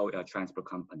Macau Air Transport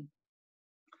Company.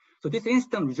 So this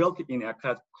incident resulted in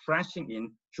aircraft crashing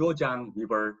in Zhuojiang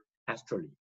River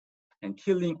estuary and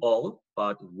killing all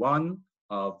but one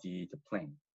of the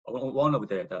plane. One of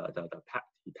the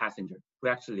passenger who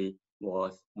actually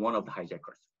was one of the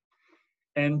hijackers.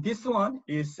 And this one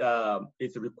is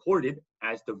recorded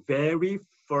as the very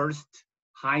first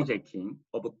hijacking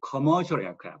of a commercial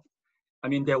aircraft. I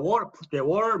mean, there were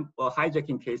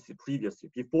hijacking cases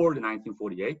previously, before the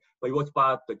 1948, but it was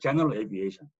about the general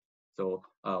aviation. So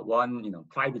one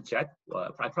private jet,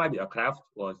 private aircraft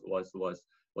was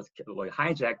was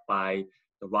hijacked by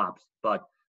the robbers. But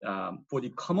for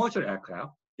the commercial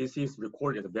aircraft, this is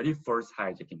recorded as the very first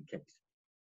hijacking case.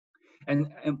 And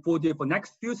for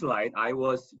next few slides, I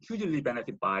was hugely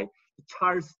benefited by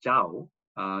Charles Zhao.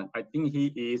 I think he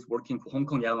is working for Hong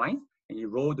Kong Airlines, and he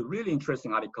wrote a really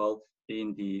interesting article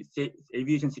in the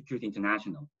Aviation Security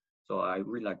International. So I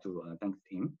really like to thank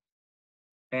him.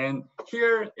 And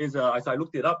here is, as I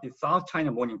looked it up, the South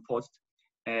China Morning Post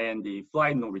and the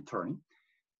flight no return.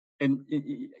 And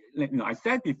I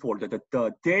said before that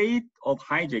the date of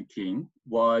hijacking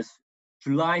was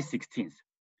July 16th.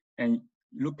 And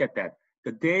look at that.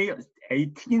 The day is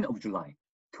 18th of July.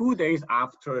 2 days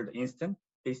after the incident,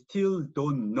 they still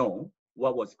don't know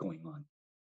what was going on.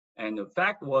 And the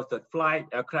fact was the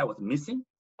aircraft was missing,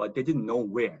 but they didn't know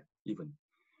where even.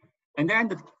 And then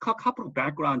the couple of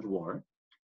backgrounds were,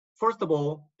 first of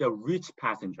all, the rich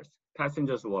passengers.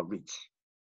 Passengers were rich.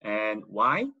 And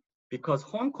why? Because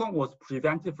Hong Kong was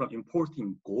prevented from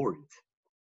importing gold,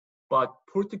 but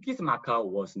Portuguese Macau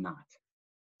was not.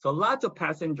 So lots of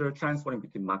passengers transferring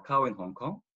between Macau and Hong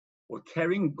Kong were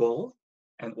carrying gold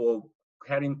and or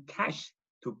carrying cash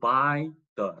to buy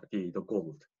the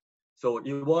gold. So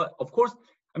it was, of course,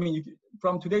 I mean,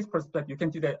 from today's perspective, you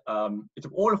can see that it's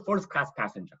all first-class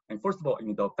passenger. And first of all,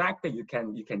 the fact that you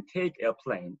can take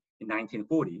airplane in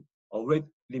 1940 already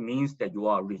means that you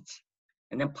are rich.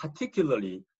 And then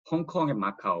particularly Hong Kong and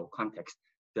Macau context,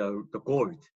 the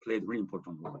gold played a really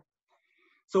important role.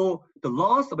 So the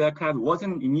loss of aircraft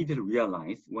wasn't immediately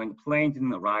realized when plane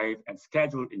didn't arrive as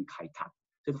scheduled in Kai Tak.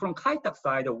 So from Kai Tak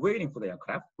side, they're waiting for the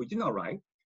aircraft, which didn't arrive.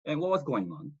 And what was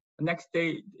going on? The next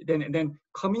day, then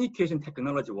communication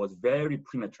technology was very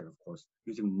premature, of course,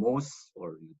 using Morse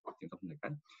or something like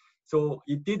that. So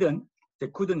they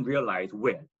couldn't realize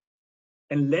where.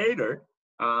 And later,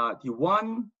 the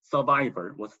one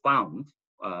survivor was found,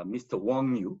 Mr.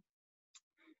 Wong Yu,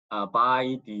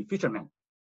 by the fishermen.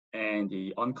 And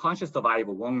the unconscious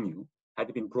survivor, Wong Yu,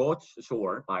 had been brought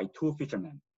ashore by 2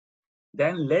 fishermen.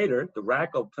 Then later, the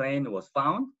wreck of plane was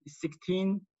found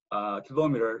 16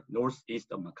 kilometers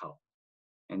northeast of Macau.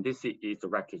 And this is the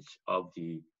wreckage of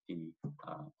the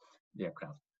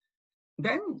aircraft.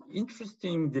 Then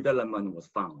interesting development was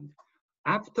found.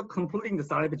 After completing the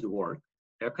salvage work,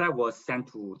 aircraft was sent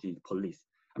to the police.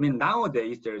 I mean,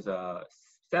 nowadays there's a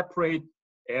separate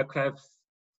aircraft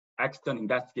accident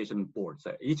investigation board.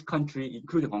 So each country,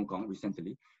 including Hong Kong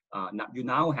recently, you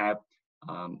now have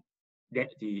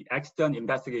the accident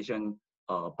investigation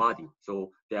body.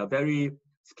 So they are very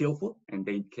skillful and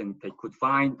they could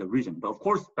find the reason. But of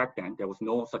course, back then there was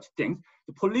no such thing.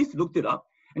 The police looked it up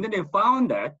and then they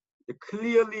found that the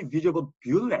clearly visible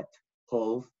bullet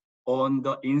holes on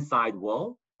the inside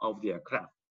wall of the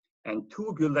aircraft. And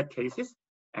 2 bullet cases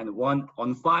and 1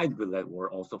 unfired bullet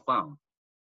were also found.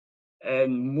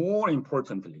 And more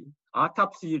importantly,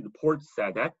 autopsy report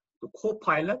said that the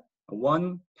co-pilot,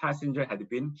 1 passenger had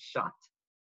been shot.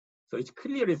 So it's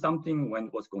clearly something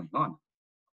was going on.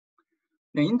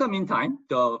 Now, in the meantime,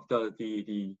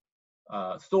 the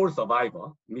sole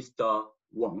survivor, Mr.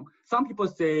 Wong, some people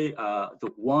say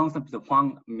the Wong, some people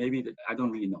Huang, maybe I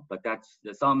don't really know, but that's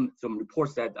some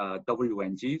reports said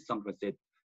WNG, some people said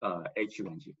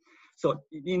HUNG. So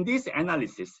in this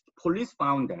analysis, police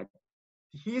found that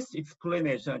his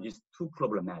explanation is too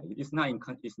problematic. It's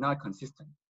not consistent.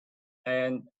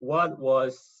 And what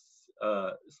was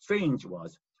strange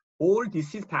was all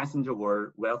deceased passengers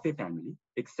were wealthy family,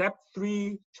 except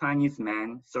 3 Chinese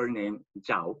men surnamed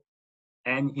Zhao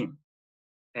and him.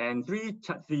 And three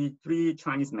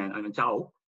Chinese men,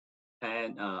 Zhao,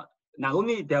 and not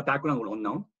only their background were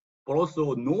unknown, but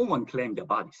also no one claimed their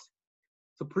bodies.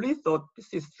 So police thought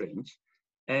this is strange.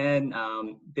 And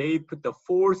they put the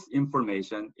false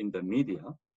information in the media,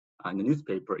 in the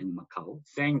newspaper in Macau,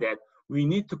 saying that we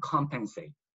need to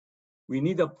compensate. We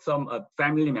need some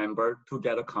family member to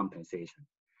get a compensation.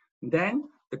 Then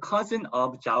the cousin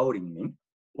of Zhao Lingming,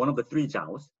 one of the 3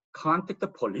 Zhaos, contacted the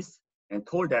police and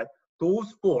told that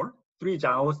those 3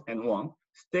 Zhaos and Wang,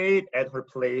 stayed at her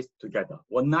place together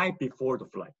 1 night before the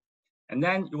flight. And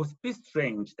then it was a bit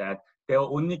strange that they were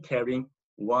only carrying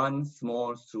 1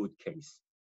 small suitcase.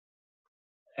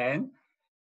 And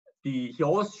she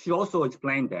also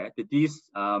explained that the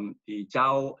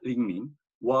Zhao Lingming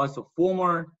was a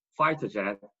former fighter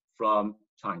jet from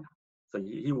China. So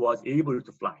he was able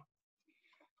to fly.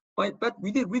 But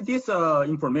with this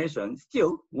information,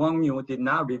 still Wang Yu did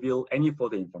not reveal any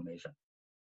further information.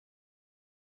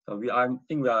 So I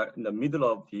think we are in the middle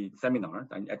of the seminar.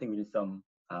 I think we need some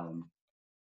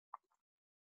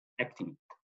acting.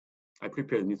 I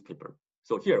prepared a newspaper.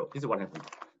 So here, this is what happened.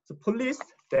 So police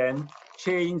then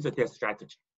changed their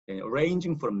strategy, and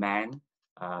arranging for a man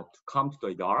to come to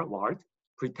the yard,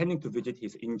 pretending to visit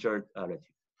his injured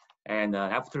relative. And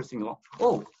after seeing,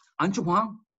 oh, An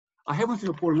Huang, I haven't seen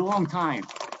you for a long time.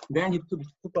 Then he took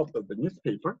up the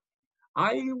newspaper.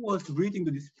 I was reading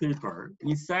the newspaper.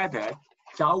 He said that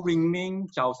Zhao Ringming,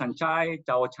 Zhao Sanchai,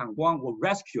 Zhao Changguang were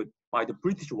rescued by the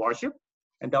British warship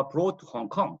and they're brought to Hong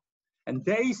Kong. And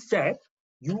they said,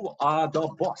 you are the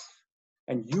boss.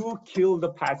 And you kill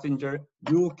the passenger,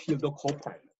 you kill the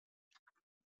co-pilot.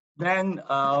 Then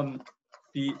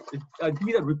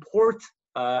did a report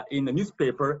in the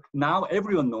newspaper. Now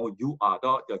everyone knows you are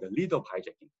the leader of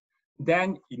hijacking.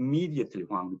 Then immediately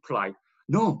Huang replied,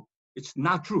 no, it's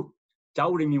not true.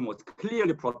 Zhao Ringming was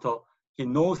clearly proto. He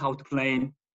knows how to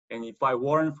plane. And if I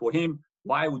weren't for him,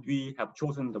 why would we have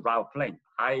chosen the route plane?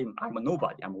 I'm a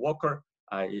nobody, I'm a worker.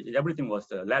 Everything was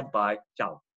led by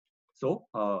Zhao. So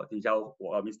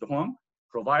Mr. Huang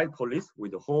provided police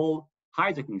with the whole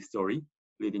hijacking story,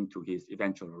 leading to his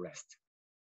eventual arrest.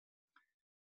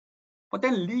 But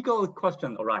then legal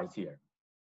question arises here.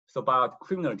 It's about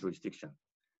criminal jurisdiction.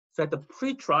 So at the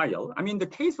pre-trial, I mean, the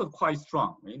case was quite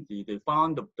strong. I mean, they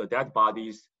found the dead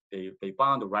bodies, they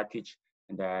found the wreckage,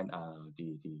 and then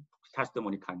the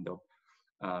testimony kind of.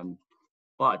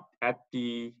 But at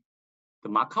the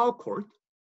Macau court,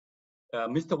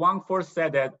 Mr. Wang first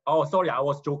said that, oh, sorry, I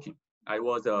was joking. I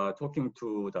was talking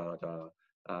to the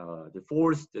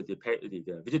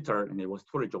visitor, and it was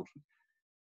totally joking.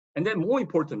 And then more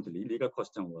importantly, legal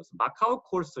question was, Macau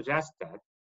court suggests that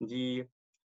the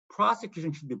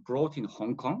prosecution should be brought in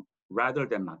Hong Kong rather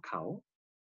than Macau.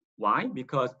 Why?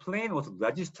 Because plane was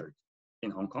registered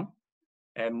in Hong Kong,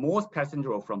 and most passengers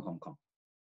were from Hong Kong.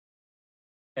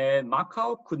 And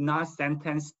Macau could not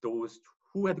sentence those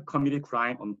who had committed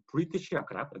crime on British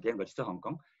aircraft, again, registered Hong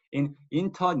Kong, in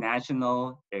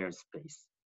international airspace.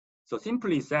 So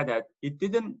simply said that it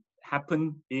didn't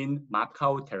happen in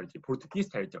Macau territory, Portuguese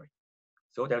territory.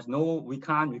 So there's no, we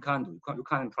can't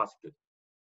prosecute.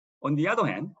 On the other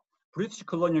hand, British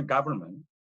colonial government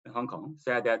in Hong Kong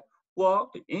said that, well,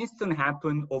 the incident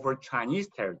happened over Chinese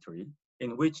territory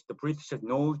in which the British had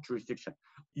no jurisdiction.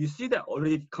 You see that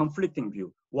already conflicting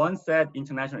view. One said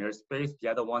international airspace, the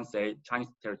other one said Chinese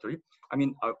territory. I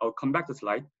mean, I'll come back to the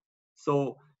slide.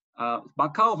 So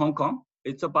Macau, Hong Kong,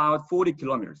 it's about 40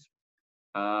 kilometers.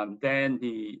 Then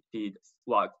the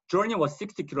journey was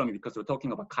 60 kilometers because we're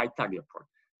talking about Kai Tak Airport.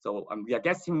 So we are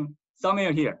guessing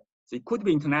somewhere here. So it could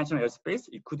be international airspace,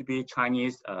 it could be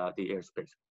Chinese the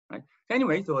airspace, right?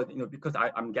 Anyway, so because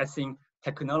I'm guessing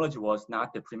technology was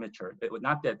not that premature, it was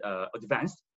not that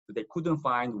advanced, so they couldn't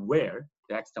find where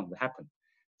the accident would happen.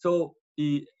 So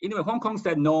anyway, Hong Kong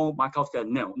said no, Macau said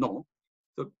no.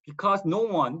 So because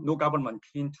no government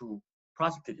came to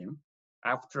prosecute him,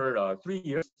 after 3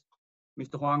 years,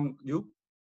 Mr. Huang Yu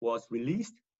was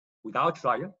released without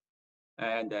trial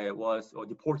and was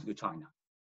deported to China.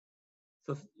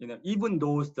 So even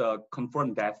though the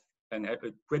confirmed death and a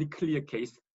very clear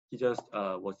case, he just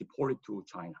was deported to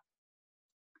China.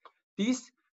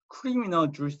 This criminal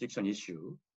jurisdiction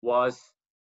issue was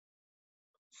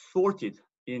sorted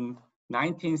in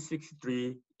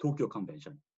 1963 Tokyo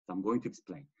Convention. So I'm going to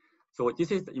explain. So this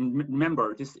is,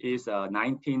 remember, this is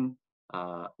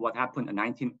what happened in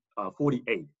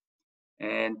 1948.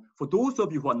 And for those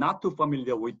of you who are not too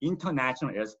familiar with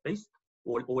international airspace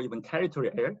or even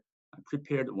territorial air, I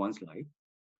prepared one slide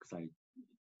because I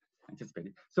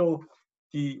anticipated. So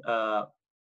the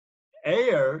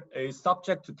air is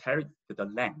subject to the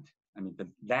land. I mean, the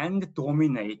land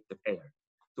dominates the air.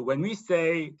 So when we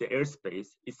say the airspace,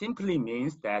 it simply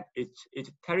means that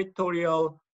it's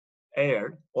territorial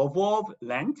air above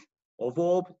land,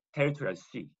 above territorial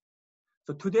sea.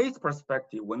 So today's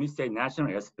perspective, when we say national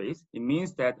airspace, it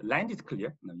means that land is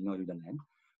clear, the land.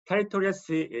 Territorial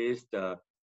sea is the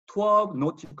 12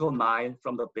 nautical miles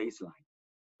from the baseline.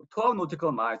 12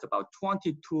 nautical miles, about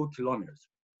 22 kilometers.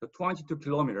 So 22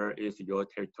 kilometers is your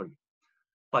territory.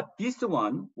 But this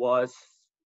one was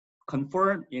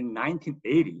confirmed in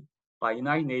 1980 by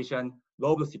United Nations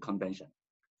Legacy Convention.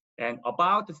 And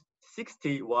about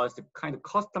 60 was the kind of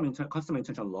custom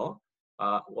international law.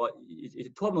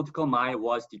 12 nautical mile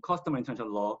was the custom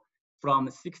international law from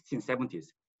the 1670s.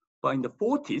 But in the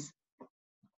 40s,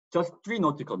 just 3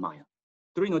 nautical mile.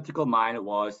 3 nautical mile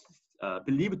was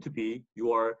believed to be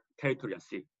your territorial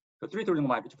sea. So 3 nautical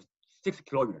mile, which was 6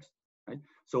 kilometers, right?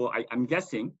 So I'm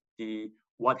guessing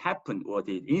what happened or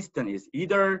the incident is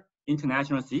either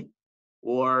international sea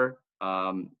or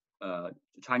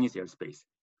Chinese airspace.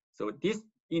 So this,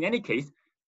 in any case,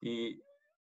 the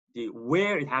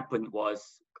where it happened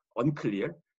was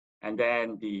unclear. and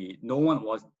then no one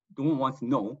wants to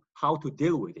know how to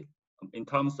deal with it in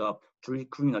terms of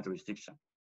criminal jurisdiction.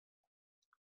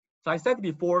 So I said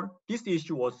before, this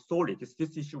issue was solid.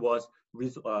 This issue was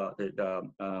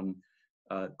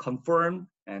confirmed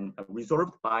and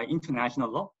resolved by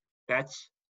international law. That's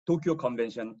Tokyo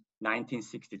Convention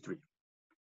 1963. So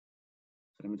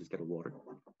let me just get a water.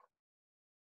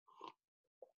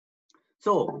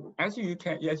 So as you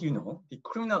know, the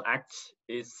criminal act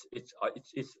is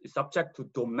subject to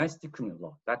domestic criminal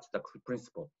law. That's the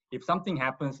principle. If something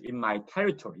happens in my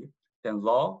territory, then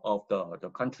law of the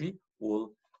country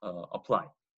will apply.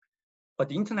 But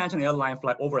the international airline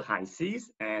fly over high seas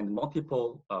and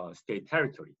multiple state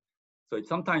territory. So it's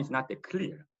sometimes not that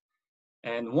clear.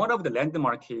 And one of the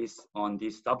landmark case on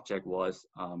this subject was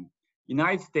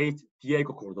United States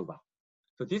Diego Cordoba.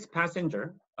 So this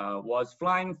passenger was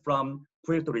flying from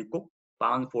Puerto Rico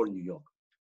bound for New York.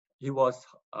 He was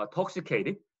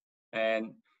intoxicated,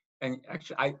 and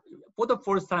actually, for the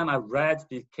first time, I read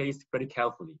the case very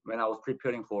carefully when I was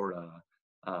preparing for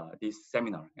this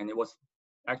seminar, and it was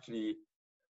actually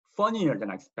funnier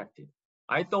than I expected.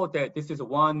 I thought that this is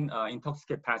one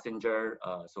intoxicated passenger,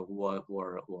 so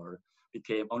who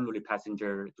became unruly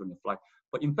passenger during the flight.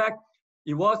 But in fact,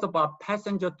 it was about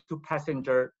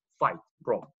passenger-to-passenger fight,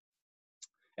 brawl.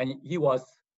 And they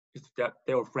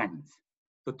were friends.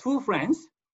 So two friends,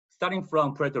 starting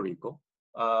from Puerto Rico,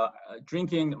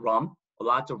 drinking rum, a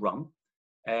lot of rum,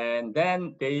 and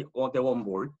then they were on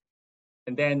board.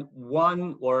 And then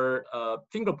one were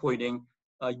finger pointing,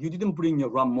 you didn't bring your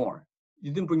rum more.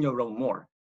 You didn't bring your rum more.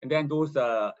 And then those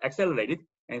accelerated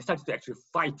and started to actually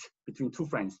fight between two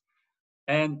friends.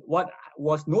 And what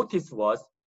was noticed was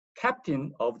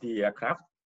captain of the aircraft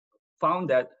found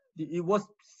that it was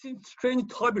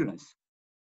strange turbulence,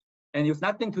 and it was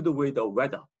nothing to do with the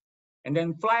weather. And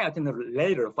then flight attendant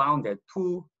later found that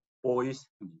two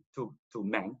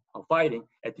men are fighting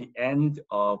at the end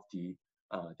of the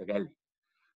galley.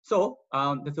 So,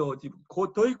 the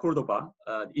Cordoba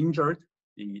injured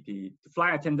the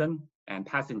flight attendant and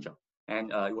passenger,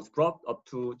 and it was brought up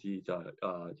to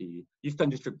the Eastern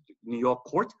District New York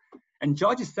Court, and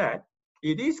judge said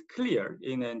it is clear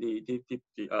in the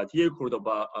Diego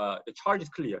Cordoba, the charge is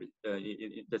clear.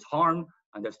 There's harm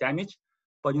and there's damage,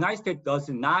 but United States does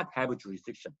not have a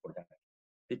jurisdiction for that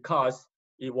because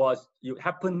it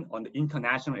happened on the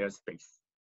international airspace.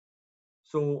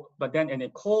 So, but then and a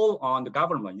call on the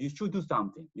government, you should do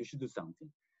something. You should do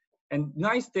something. And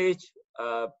United States,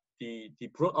 they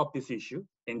brought up this issue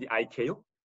in the ICAO,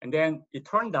 and then it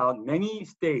turned out many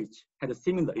states had a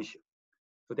similar issue.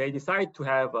 So they decided to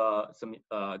have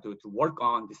to work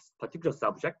on this particular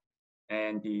subject,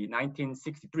 and the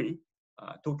 1963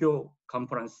 Tokyo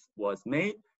Conference was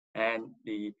made, and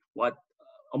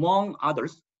among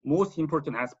others, most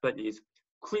important aspect is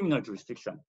criminal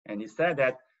jurisdiction, and it said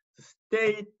that the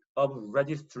state of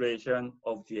registration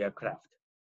of the aircraft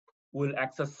will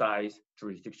exercise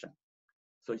jurisdiction.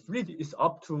 So it's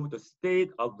up to the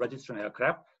state of registering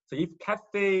aircraft. So if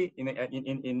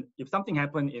if something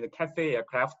happened in a CAFE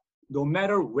aircraft, no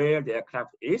matter where the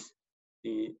aircraft is,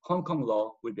 the Hong Kong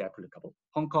law will be applicable.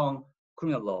 Hong Kong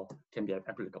criminal law can be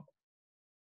applicable.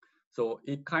 So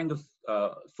it kind of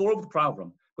solved the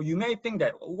problem. But you may think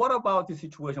that, what about the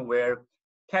situation where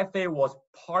CAFE was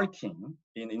parking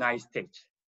in the United States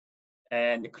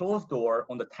and the closed door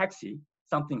on the taxi,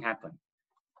 something happened.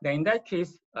 Then in that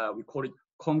case, we call it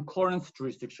concurrent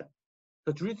jurisdiction.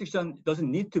 The jurisdiction doesn't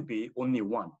need to be only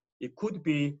one. It could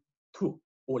be two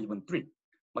or even three.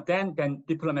 But then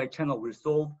diplomatic channel will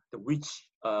solve which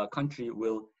country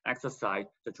will exercise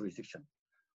the jurisdiction.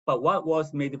 But what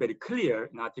was made very clear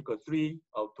in Article 3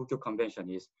 of Tokyo Convention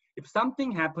is, if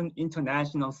something happened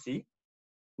international sea,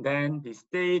 then the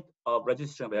state of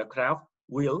registration of aircraft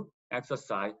will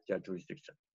exercise their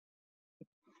jurisdiction.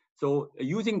 So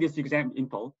using this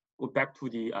example, go back to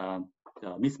the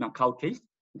Miss Macau case,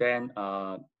 then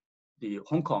the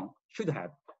Hong Kong should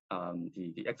have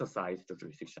the exercise the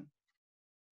jurisdiction.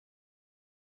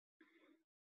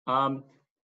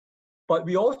 But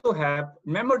we also have,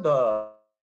 remember the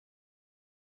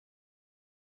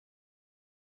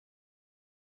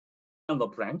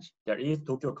branch, there is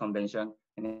Tokyo Convention,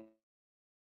 and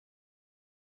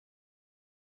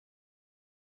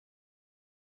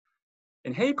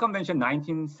in Hague Convention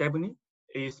 1970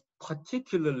 is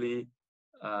particularly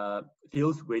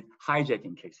deals with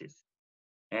hijacking cases.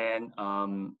 And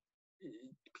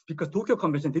because Tokyo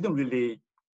Convention didn't really,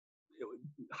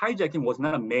 hijacking was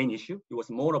not a main issue. It was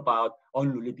more about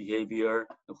unruly behavior,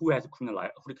 who has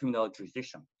criminal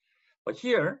jurisdiction. But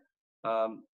here,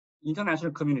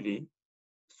 international community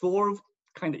solved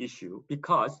kind of issue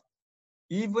because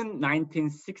even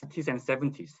 1960s and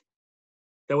 70s,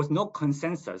 there was no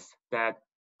consensus that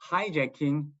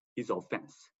hijacking is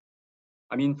offense.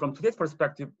 I mean, from today's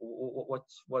perspective, what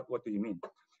do you mean?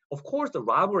 Of course, the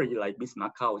robbery like Miss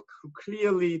Macau is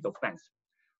clearly the offense,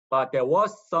 but there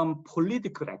was some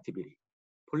political activity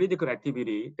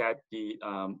that the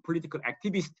political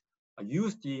activists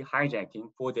used the hijacking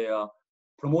for their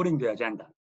promoting their agenda.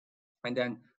 And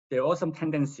then there was some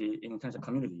tendency in terms of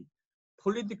community.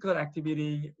 Political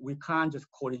activity, we can't just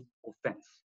call it offense.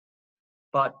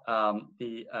 But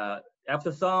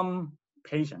after some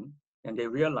patience, and they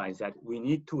realized that we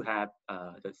need to have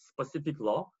the specific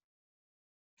law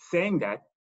saying that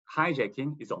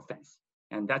hijacking is offense.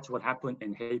 And that's what happened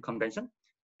in Hague Convention.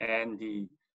 And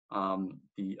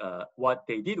what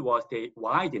they did was they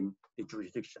widened the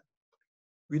jurisdiction.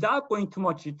 Without going too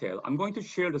much detail, I'm going to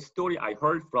share the story I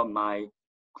heard from my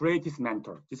greatest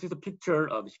mentor. This is a picture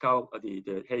of Chicago,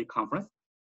 the Hague Conference.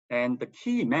 And the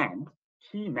key man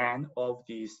of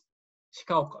this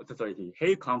the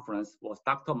Hague Conference was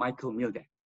Dr. Michael Milde,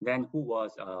 then who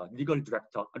was a legal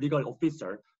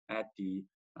officer at the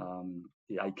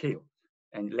ICAO.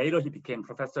 And later he became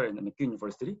professor in the McGill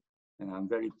University. And I'm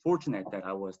very fortunate that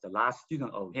I was the last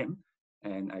student of him.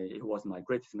 And he was my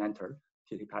greatest mentor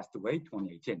till he passed away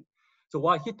 2018. So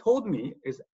what he told me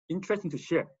is interesting to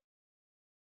share.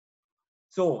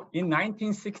 So in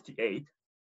 1968,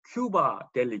 Cuban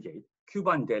delegate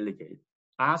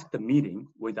asked the meeting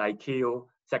with ICAO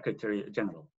Secretary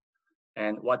General.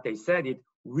 And what they said is,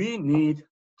 we need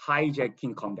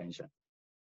hijacking convention.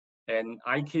 And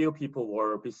ICAO people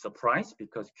were a bit surprised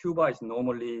because Cuba is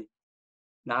normally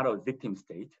not a victim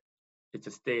state. It's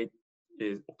a state,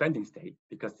 is offending state,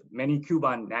 because many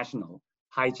Cuban nationals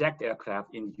hijacked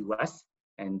aircraft in the US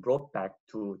and brought back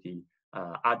to the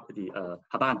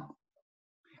Havana.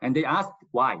 And they asked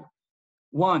why.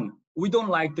 One, we don't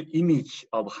like the image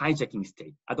of hijacking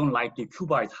state. I don't like the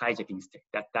Cuba is hijacking state.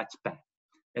 That's bad.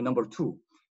 And number two,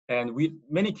 and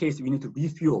many cases we need to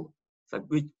refuel. So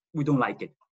we don't like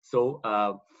it. So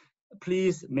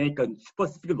please make a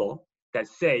specific law that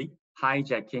say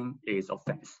hijacking is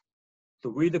offense. So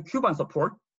with the Cuban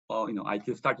support,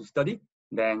 IQ started to study.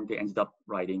 Then they ended up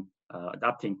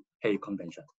adopting Hague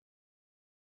Convention.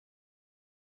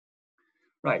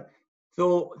 Right.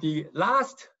 So the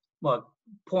last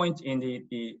point in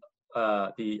the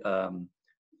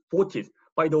 40s.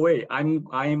 By the way,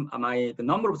 the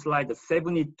number of slides is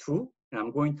 72, and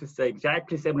I'm going to say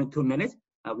exactly 72 minutes.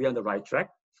 We're on the right track.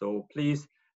 So please,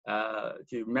 to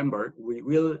remember, we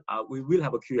will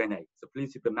have a Q&A. So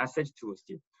please give a message to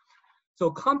Steve. So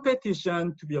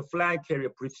competition to be a flag carrier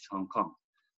British Hong Kong.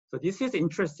 So this is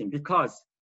interesting because,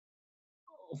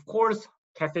 of course,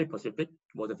 Cathay Pacific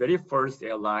was the very first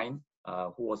airline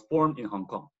who was formed in Hong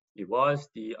Kong. It was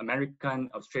the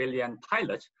American-Australian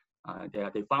pilots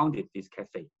they founded this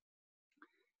Cathay.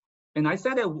 And I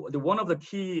said that one of the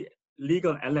key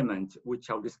legal elements, which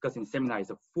I'll discuss in seminar, is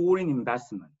a foreign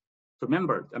investment. So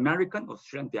remember, American,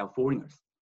 Australian, they are foreigners.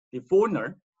 The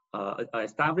foreigner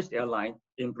established airline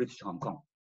in British Hong Kong.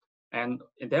 And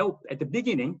at the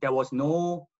beginning, there was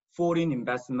no foreign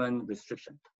investment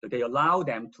restriction. So they allowed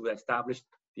them to establish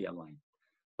the airline.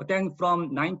 But then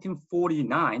from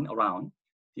 1949 around,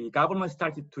 the government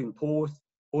started to impose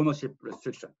ownership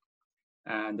restriction.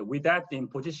 And with that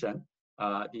imposition,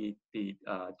 the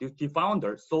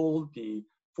founder sold the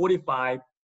 45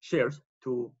 shares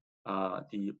to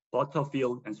the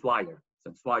Butterfield and Swire,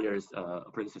 so Swire's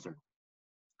predecessor.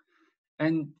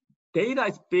 And data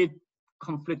is a bit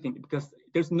conflicting because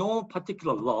there's no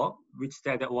particular law which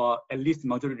said that, well, at least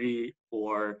majority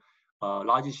or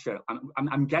largest share.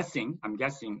 I'm guessing,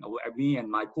 me and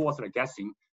my co-author are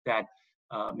guessing that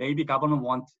maybe government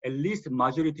wants at least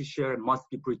majority share must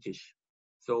be British.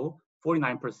 So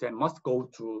 49% must go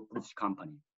to British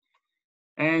company.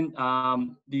 And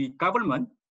the government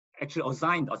actually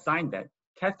assigned that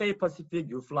Cathay Pacific,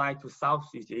 you fly to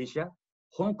Southeast Asia.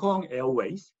 Hong Kong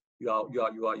Airways,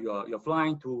 you're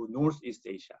flying to Northeast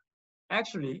Asia.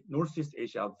 Actually, Northeast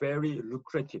Asia are very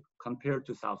lucrative compared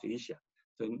to South Asia.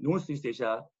 So Northeast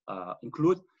Asia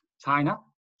includes China,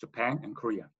 Japan, and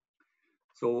Korea.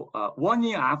 So 1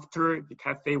 year after the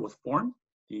Cathay was formed,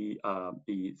 the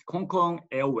Hong Kong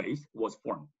Airways was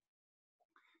formed.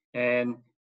 And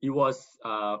it was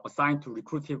assigned to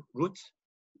recruiting routes.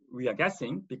 We are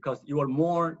guessing because you are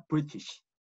more British.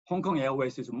 Hong Kong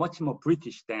Airways is much more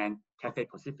British than Cathay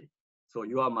Pacific. So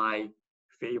you are my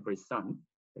favorite son,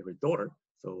 favorite daughter.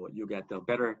 So you get a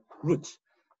better routes.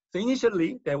 So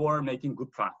initially they were making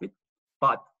good profit,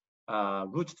 but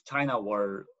routes to China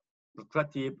were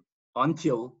lucrative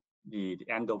until the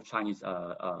end of Chinese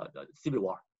Civil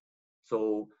War.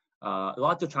 So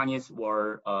lots of Chinese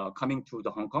were coming to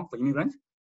the Hong Kong for immigrants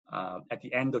at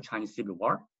the end of Chinese Civil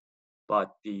War,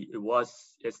 but it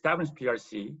was established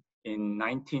PRC in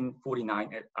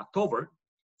 1949 at October,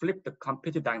 flipped the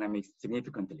competitive dynamics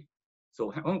significantly.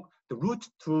 So the route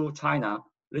to China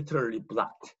literally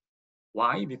blocked.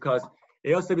 Why? Because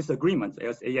air service agreements,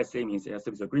 ASA means air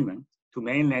service agreement, to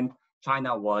mainland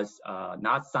China was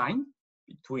not signed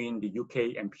between the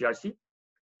UK and PRC.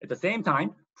 At the same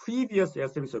time, previous air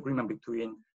service agreement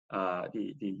between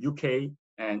the UK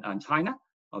and China,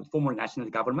 former national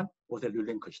government, was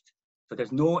relinquished. So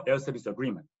there's no air service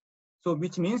agreement. So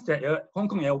which means that Hong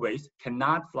Kong Airways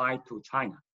cannot fly to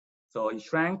China. So it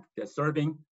shrank the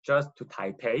serving just to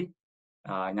Taipei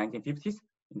in 1950s.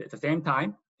 And at the same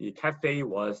time, the Cathay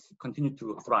was continued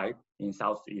to thrive in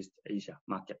Southeast Asia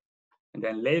market. And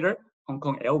then later, Hong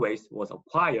Kong Airways was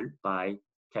acquired by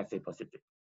Cathay Pacific.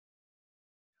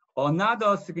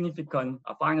 Another significant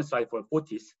final slide for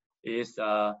 40s is,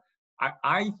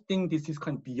 I think this is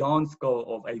kind of beyond scope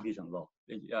of aviation law.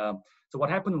 So what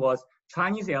happened was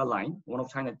Chinese airline, one of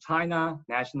China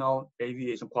National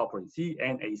Aviation Corporation,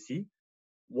 CNAC,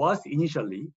 was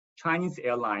initially Chinese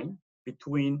airline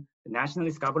between the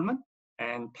nationalist government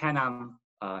and Pan Am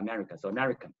America, so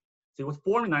American. So it was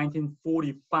formed in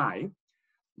 1945,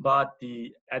 but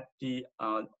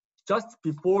just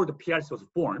before the PRC was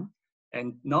formed,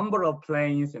 and number of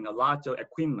planes and a lot of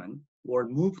equipment were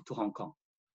moved to Hong Kong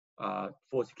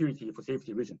for security, for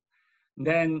safety reasons.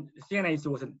 Then CNAC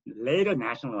was later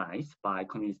nationalized by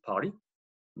Communist Party.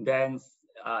 Then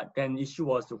issue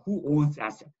was who owns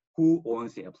asset, who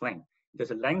owns the airplane.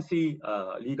 There's a lengthy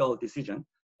legal decision,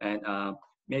 and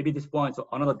maybe this point so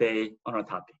another day, another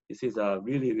topic. This is a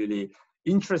really, really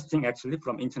interesting, actually,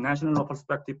 from international law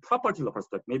perspective, property law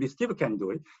perspective. Maybe Steve can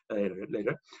do it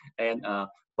later, and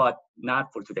but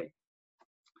not for today.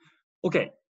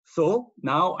 Okay, so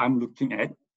now I'm looking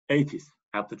at 80s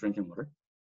after drinking water.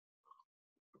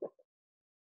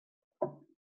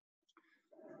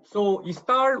 So you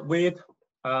start with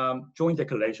joint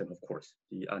declaration, of course.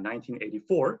 The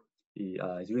 1984,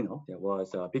 as you know, there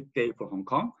was a big day for Hong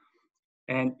Kong.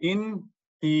 And in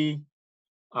the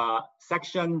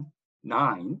section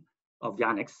 9 of the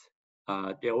annex,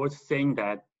 they were saying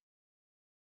that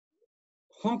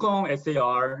Hong Kong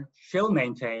SAR shall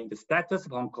maintain the status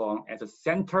of Hong Kong as a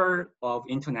center of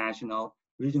international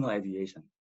regional aviation.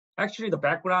 Actually, the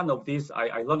background of this,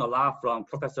 I learned a lot from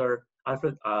Professor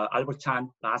Albert Chan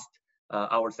last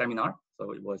our seminar,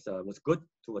 so it was good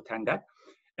to attend that.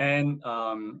 And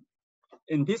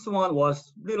in this one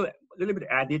was little bit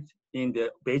added in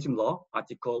the Beijing Law,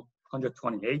 Article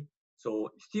 128.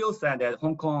 So still said that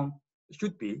Hong Kong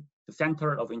should be the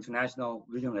center of international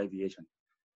regional aviation.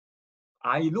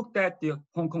 I looked at the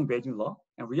Hong Kong Beijing Law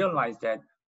and realized that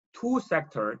two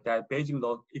sectors that Beijing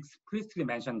Law explicitly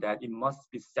mentioned that it must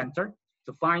be centered,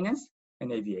 so finance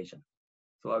and aviation.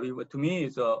 So to me,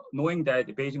 it's knowing that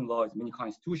the Beijing Law is a mini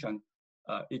constitution,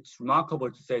 it's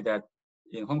remarkable to say that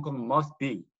in Hong Kong must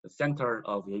be the center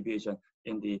of aviation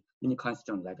in the mini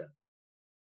constitution level.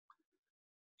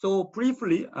 So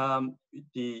briefly, I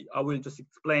will just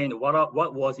explain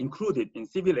what was included in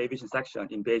civil aviation section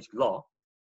in Beijing Law.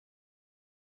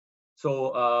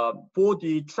 So for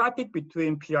the traffic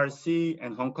between PRC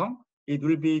and Hong Kong, it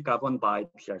will be governed by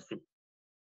PRC.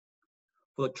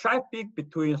 For the traffic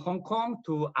between Hong Kong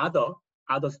to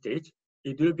other states,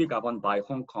 it will be governed by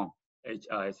Hong Kong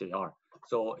SAR.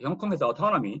 So Hong Kong has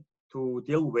autonomy to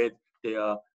deal with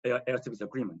the air service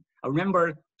agreement. I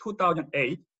remember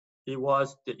 2008, it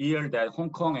was the year that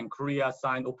Hong Kong and Korea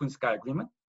signed Open Sky Agreement.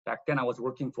 Back then, I was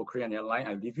working for Korean Airlines.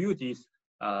 I reviewed this,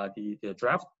 the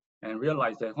draft, and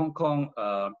realized that Hong Kong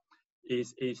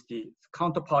is the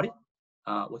counterparty,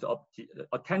 was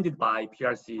attended by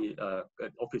PRC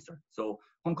officer. So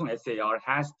Hong Kong SAR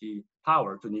has the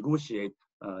power to negotiate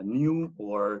new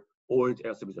or old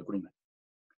air service agreement.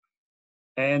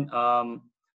 And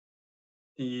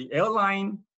the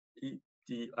airline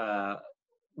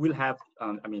will have,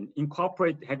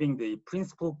 incorporate having the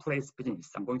principal place business.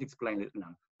 I'm going to explain it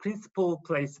now. Principal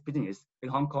place business in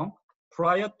Hong Kong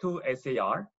prior to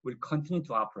SAR will continue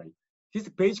to operate. This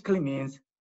basically means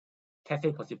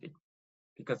Cathay Pacific,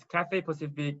 because Cathay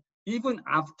Pacific, even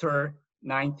after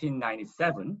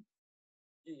 1997,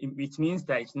 which means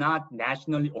that it's not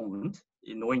nationally owned,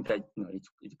 knowing that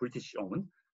it's British owned.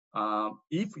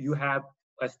 If you have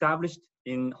established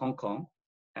in Hong Kong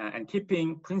and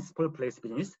keeping principal place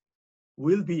business,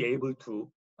 will be able to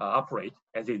operate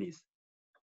as it is.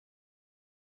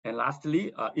 And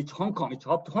lastly, it's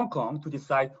up to Hong Kong to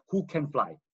decide who can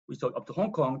fly, so up to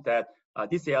Hong Kong, that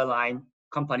this airline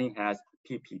company has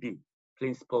PPB,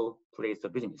 principal place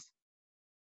of business.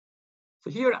 So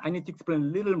here I need to explain a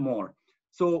little more.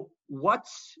 So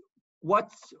what's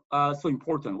so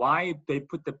important? Why they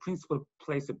put the principal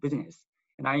place of business?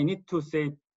 And I need to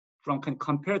say from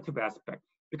comparative aspect,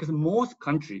 because most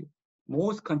country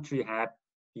have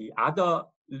the other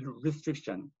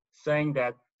restriction saying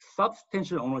that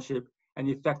substantial ownership and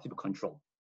effective control.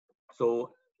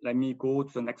 So let me go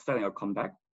to the next slide and I'll come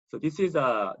back. So this is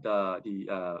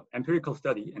the empirical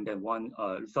study, and then one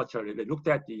researcher, they looked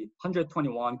at the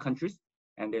 121 countries,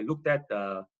 and they looked at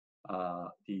the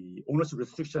ownership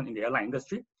restriction in the airline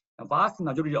industry. A vast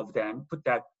majority of them put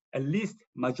that at least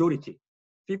majority,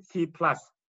 50 plus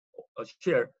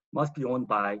share must be owned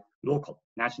by local,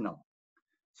 national.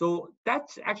 So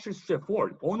that's actually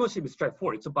straightforward. Ownership is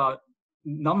straightforward. It's about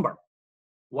number.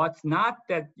 What's not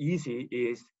that easy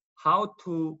is how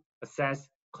to assess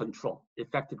control,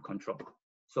 effective control.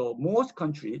 So most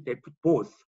countries, they put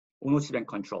both ownership and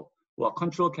control. Well,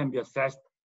 control can be assessed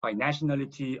by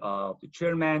nationality of the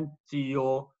chairman,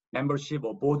 CEO, membership,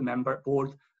 or board member,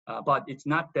 but it's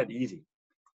not that easy.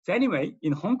 So anyway,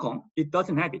 in Hong Kong, it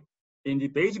doesn't have it. In the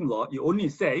Beijing law, you only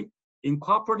say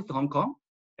incorporated Hong Kong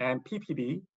and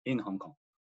PPB in Hong Kong.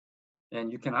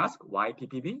 And you can ask, why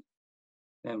PPB?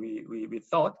 And we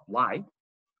thought, why?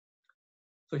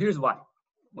 So here's why.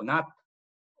 Well, not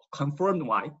confirmed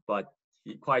why, but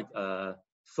quite a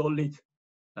solid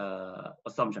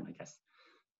assumption, I guess.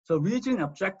 So reason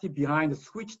objective behind the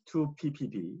switch to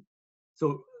PPB.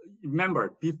 So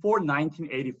remember, before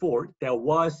 1984, there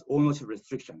was ownership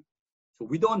restriction. So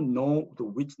we don't know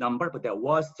which number, but there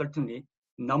was certainly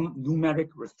numeric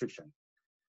restriction.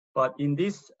 But in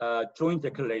this joint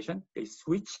declaration, they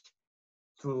switched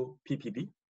to PPB.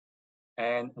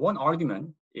 And one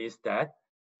argument is that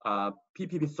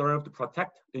PPB served to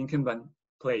protect the incumbent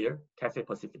player, Cathay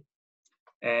Pacific.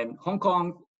 And Hong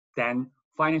Kong then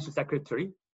Financial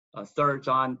Secretary, Sir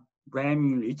John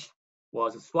Bramlage,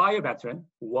 was a Swire veteran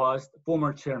who was the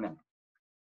former chairman.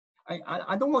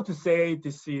 I don't want to say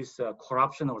this is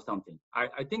corruption or something.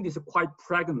 I think this is a quite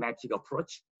pragmatic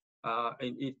approach.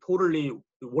 It totally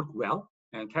worked well,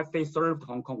 and Cathay served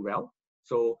Hong Kong well.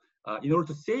 So in order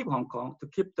to save Hong Kong, to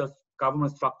keep the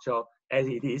government structure as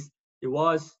it is, it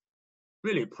was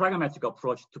really a pragmatic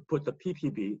approach to put the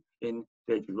PPB in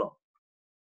Beijing law.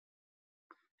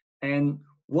 And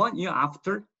 1 year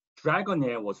after,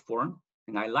 Dragonair was formed,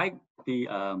 and I like the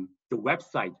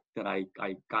website that I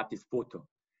got this photo,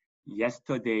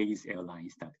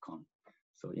 yesterdaysairlines.com.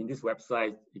 So in this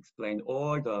website, explained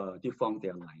all the defunct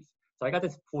airlines. So I got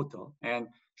this photo, and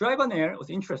Dragonair was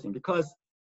interesting because,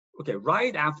 okay,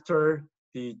 right after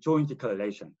the joint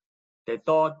declaration, they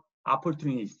thought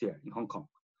opportunity is there in Hong Kong.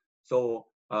 So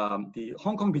the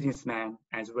Hong Kong businessmen,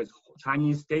 as well as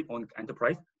Chinese state-owned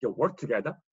enterprise, they worked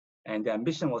together, and the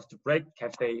ambition was to break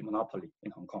Cathay monopoly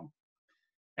in Hong Kong.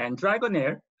 And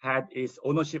Dragonair had its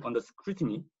ownership under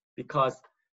scrutiny because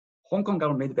Hong Kong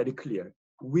government made it very clear,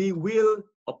 we will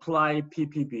apply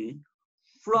PPB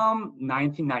from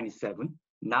 1997,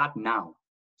 not now.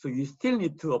 So you still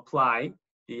need to apply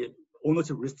the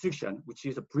ownership restriction, which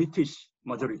is a British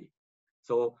majority.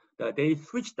 So they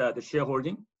switched the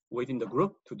shareholding within the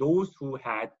group to those who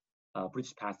had a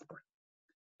British passport.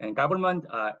 And government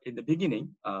in the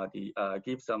beginning, they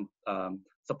gave some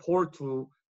support to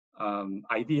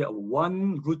idea of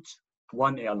one route,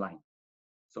 one airline.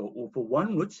 So for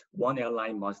one route, one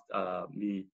airline must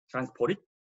be transported,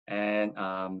 and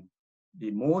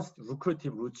the most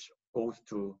lucrative route goes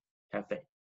to Cathay.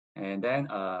 And then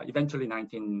eventually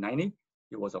 1990,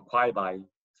 it was acquired by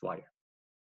Swire.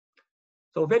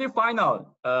 So very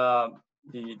final,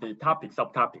 the topic,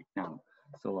 subtopic now.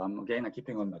 So again, I'm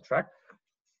keeping on the track.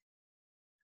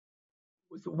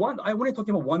 So I want to talk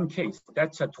about one case.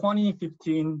 That's a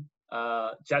 2015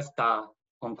 JetStar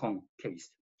Hong Kong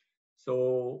case.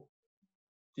 So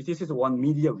this is one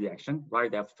media reaction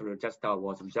right after JetStar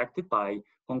was rejected by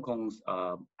Hong Kong's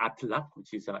ATLA,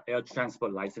 which is an air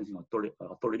transport licensing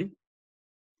authority.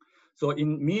 So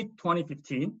in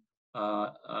mid-2015,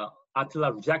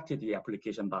 ATLA rejected the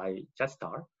application by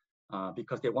JetStar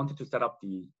because they wanted to set up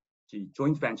the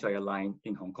joint venture airline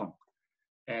in Hong Kong.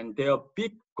 And their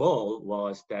big goal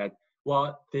was that,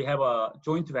 well, they have a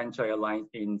joint venture airline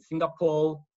in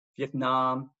Singapore,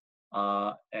 Vietnam,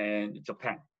 and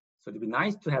Japan. So it'd be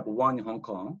nice to have one in Hong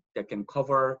Kong that can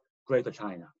cover Greater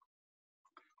China.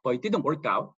 But it didn't work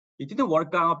out. It didn't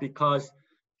work out because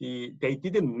they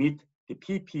didn't meet the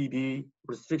PPB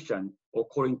restriction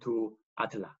according to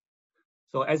ATLA.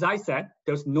 So as I said,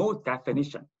 there's no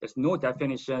definition. There's no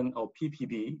definition of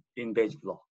PPB in Beijing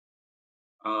law.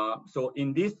 So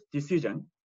in this decision,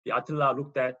 the ATLA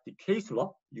looked at the case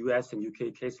law, US and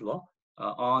UK case law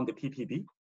on the PPB,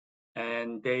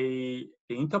 and they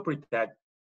interpret that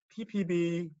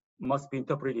PPB must be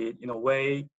interpreted in a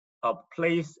way, a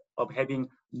place of having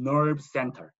nerve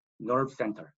center.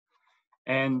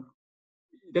 And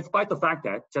despite the fact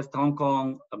that JetStar Hong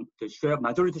Kong, the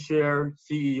majority share,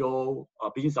 CEO,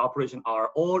 business operation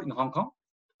are all in Hong Kong,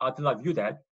 ATLA view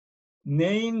that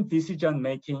main decision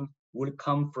making will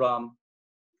come from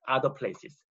other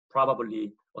places,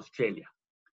 probably Australia.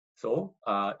 So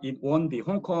it won't be,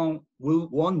 Hong Kong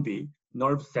won't be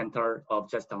nerve center of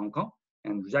JetStar Hong Kong,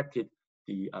 and rejected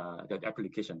the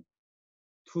application.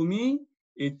 To me,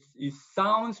 it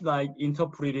sounds like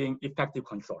interpreting effective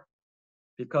control,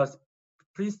 because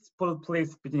principal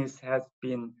place business has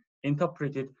been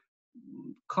interpreted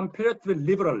comparatively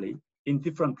liberally in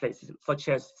different places, such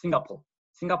as Singapore.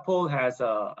 Singapore has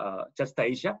JetStar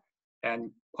Asia,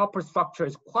 and corporate structure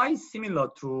is quite similar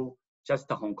to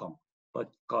JetStar Hong Kong. But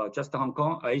JetStar Hong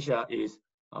Kong, Asia is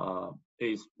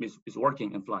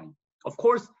working and flying. Of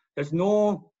course, there's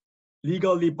no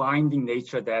legally binding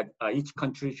nature that each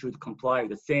country should comply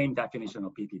with the same definition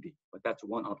of PPP, but that's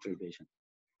one observation.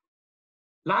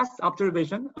 Last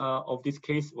observation of this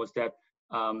case was that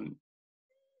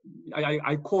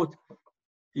I quote,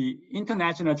 the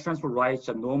international transfer rights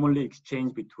are normally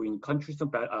exchanged between countries on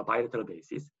a bilateral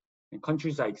basis, and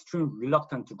countries are extremely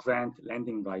reluctant to grant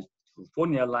landing rights to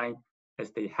foreign airlines,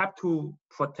 as they have to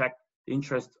protect the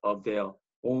interests of their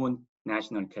own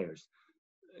national carriers.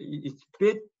 It's a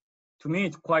bit, to me,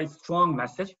 it's quite strong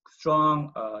message,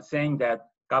 saying that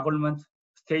government,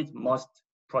 state must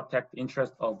protect the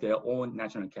interest of their own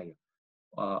national carrier.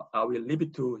 I will leave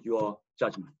it to your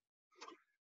judgment.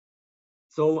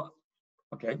 So,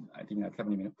 okay, I think that's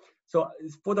 70 minutes. So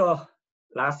for the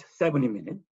last 70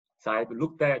 minutes, so I've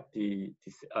looked at this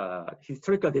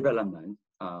historical development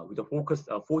with the focus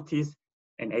of 40s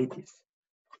and 80s.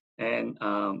 And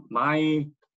my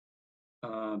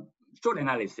short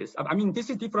analysis, I mean, this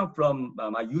is different from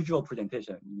my usual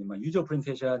presentation. In my usual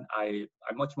presentation, I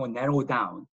much more narrow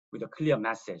down with a clear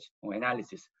message or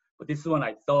analysis. But this one,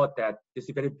 I thought that this is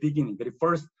the very beginning, very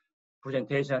first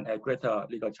presentation at Greater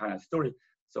Legal China story.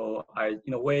 So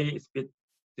in a way, it's a bit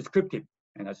descriptive,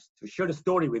 and to share the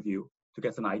story with you to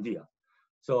get some idea.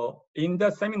 So in the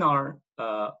seminar,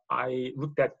 I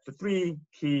looked at the three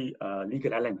key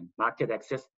legal elements: market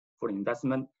access, foreign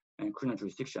investment, and criminal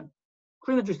jurisdiction.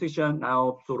 Criminal jurisdiction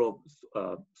now sort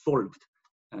of solved.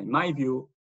 In my view,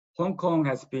 Hong Kong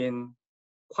has been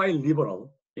quite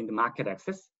liberal in the market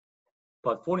access,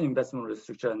 but foreign investment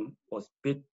restriction was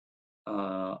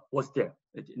there,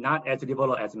 not as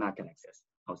liberal as market access,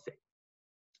 I would say.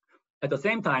 At the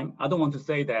same time, I don't want to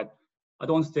say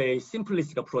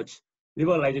simplistic approach,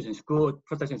 liberalization is good,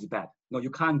 protection is bad. No,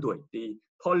 you can't do it. The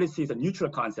policy is a neutral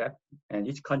concept, and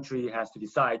each country has to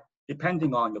decide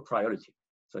depending on your priority.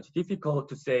 So it's difficult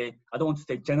to say, I don't want to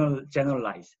say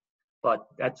generalize, but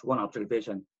that's one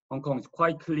observation. Hong Kong is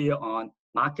quite clear on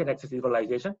market access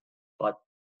liberalization, but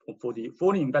for the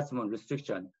foreign investment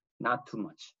restriction, not too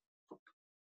much.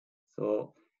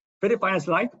 So very final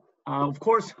slide. Of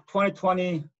course,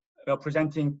 2020, we are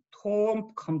presenting a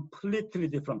completely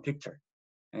different picture.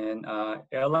 And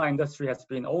airline industry has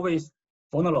been always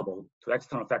vulnerable to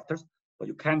external factors, but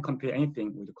you can't compare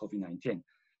anything with the COVID-19.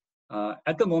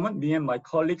 At the moment, me and my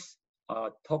colleagues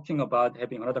are talking about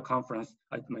having another conference,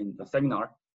 I mean the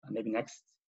seminar, maybe next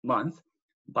month,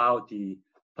 about the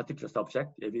particular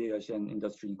subject, the aviation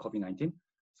industry in COVID-19.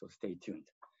 So stay tuned.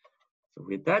 So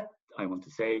with that, I want to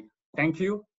say thank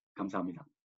you. 감사합니다.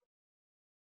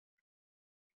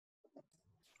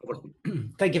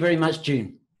 Thank you very much,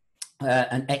 June.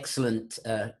 An excellent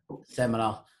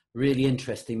seminar, really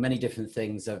interesting, many different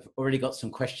things. I've already got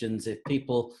some questions. If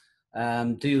people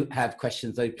do have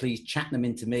questions, though, please chat them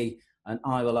into me and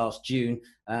I will ask June.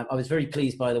 I was very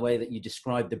pleased, by the way, that you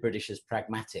described the British as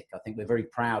pragmatic. I think we're very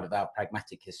proud of our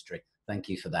pragmatic history. Thank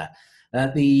you for that.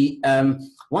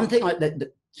 One thing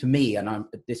that to me, and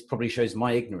this probably shows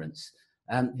my ignorance,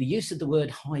 the use of the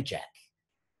word hijack.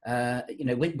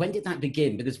 When did that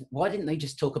begin? Because why didn't they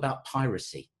just talk about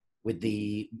piracy with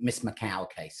the Miss Macau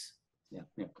case? Yeah,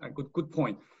 good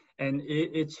point. And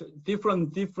it's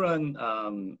different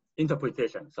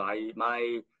interpretation. So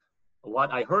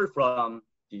what I heard from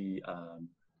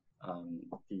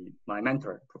my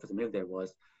mentor, Professor Milde,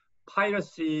 was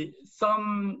piracy.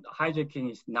 Some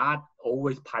hijacking is not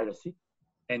always piracy,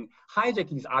 and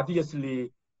hijacking is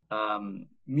obviously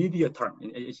media term.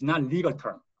 It's not legal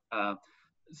term.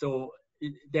 So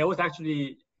there was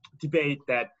actually debate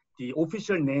that the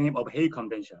official name of Hague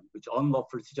Convention, which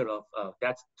unlawful seizure of,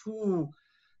 that's too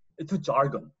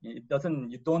jargon. It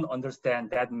doesn't, you don't understand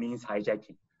that means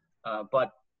hijacking.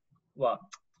 But, well,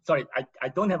 sorry, I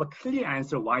don't have a clear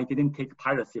answer why it didn't take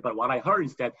piracy, but what I heard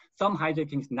is that some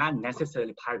hijacking is not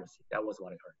necessarily piracy. That was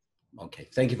what I heard. Okay,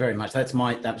 thank you very much. That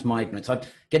was my ignorance. I'm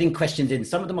getting questions in.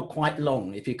 Some of them are quite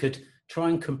long. If you could try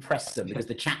and compress them, because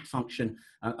the chat function,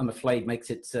 I'm afraid, makes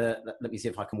it, let me see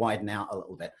if I can widen out a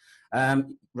little bit.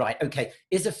 Right, okay.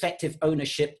 Is effective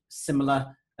ownership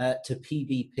similar to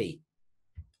PBP?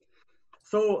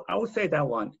 So I would say that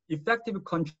one, effective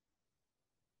control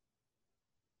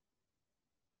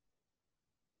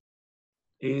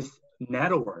is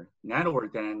narrower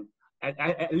than,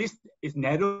 at least is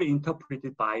narrowly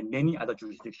interpreted by many other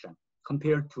jurisdictions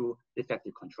compared to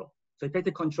effective control. So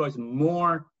effective control is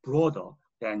more broader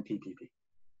than PPP.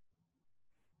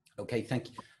 Okay, thank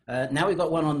you. Now we've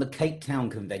got one on the Cape Town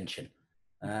Convention.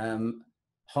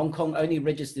 Hong Kong only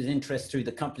registers interest through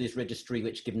the company's registry,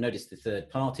 which give notice to third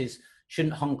parties.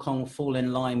 Shouldn't Hong Kong fall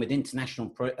in line with international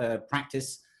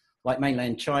practice, like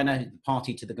mainland China,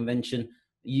 party to the convention,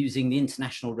 using the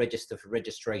international register for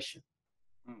registration?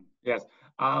 Yes,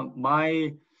 I'm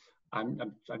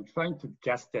trying to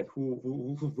guess that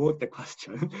who wrote the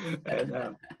question.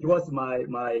 And he was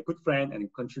my good friend and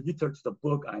contributor to the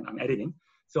book I'm editing.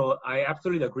 So I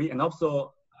absolutely agree. And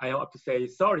also I have to say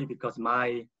sorry because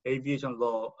my aviation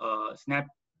law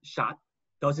snapshot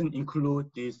doesn't include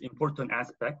this important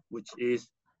aspect, which is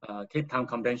Cape Town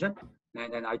Convention.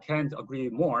 And I can't agree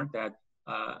more that,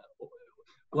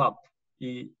 well,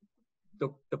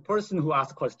 the person who asked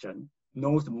the question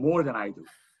knows more than I do.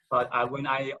 But when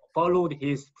I followed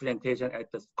his presentation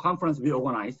at the conference we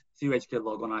organized, CUHK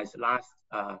LAW organized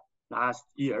last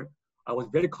year, I was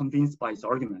very convinced by his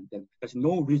argument that there's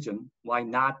no reason why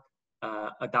not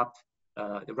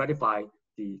ratify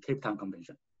the Cape Town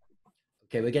Convention.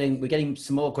 Okay, we're getting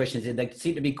some more questions in. They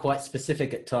seem to be quite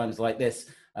specific at times like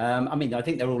this. I mean, I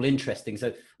think they're all interesting.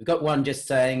 So we've got one just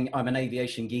saying, I'm an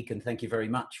aviation geek and thank you very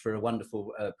much for a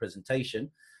wonderful presentation.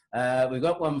 We've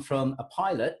got one from a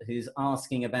pilot who's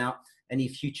asking about any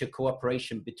future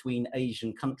cooperation between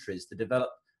Asian countries to develop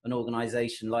an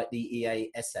organization like the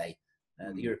EASA,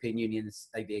 the European Union's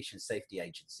Aviation Safety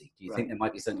Agency. Do you think there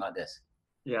might be something like this?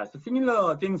 Yeah, so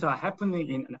similar things are happening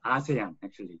in ASEAN,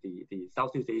 actually. The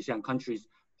Southeast Asian countries,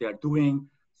 they are doing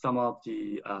some of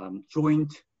the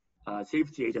joint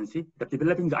safety agency. They're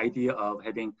developing the idea of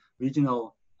having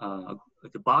regional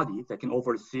the body that can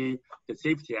oversee the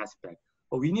safety aspect.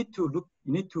 But we need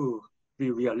to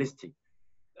be realistic.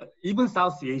 Even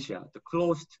South Asia, the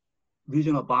closed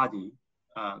regional body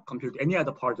compared to any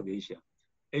other part of Asia,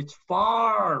 it's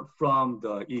far from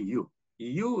the EU.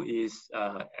 EU is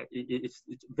it's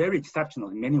very exceptional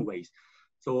in many ways.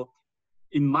 So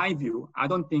in my view, I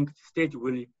don't think states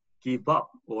will give up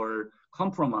or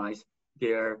compromise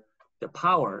the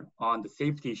power on the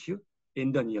safety issue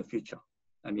in the near future.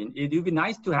 I mean, it would be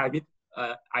nice to have it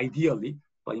ideally,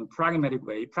 but in pragmatic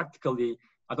way, practically,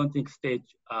 I don't think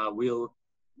states will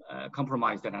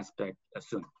compromise that aspect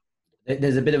soon.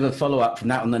 There's a bit of a follow-up from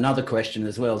that on another question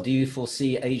as well. Do you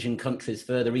foresee Asian countries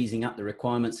further easing up the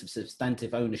requirements of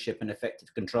substantive ownership and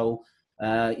effective control,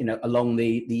 along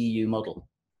the EU model?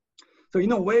 So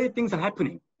in a way, things are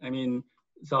happening. I mean,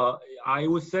 so I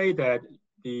would say that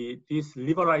this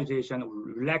liberalization,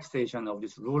 relaxation of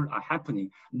this rule are happening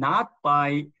not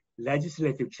by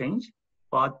legislative change,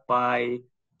 but by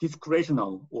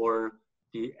discretional or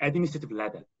the administrative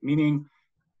level, meaning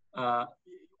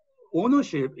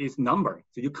ownership is numbered,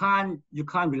 so you can't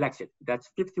relax it. That's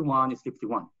 51 is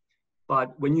 51.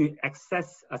 But when you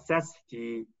assess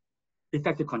the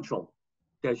effective control,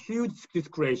 there's huge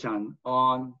discretion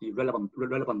on the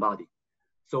relevant body.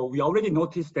 So we already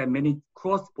noticed that many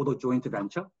cross-border joint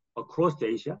venture across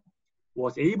Asia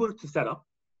was able to set up,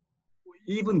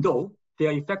 even though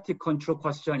their effective control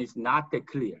question is not that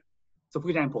clear. So for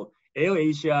example,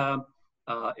 AirAsia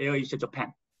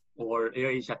Japan or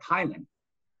AirAsia Thailand,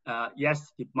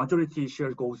 yes, the majority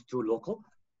share goes to local,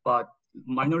 but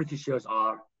minority shares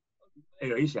are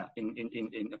AirAsia in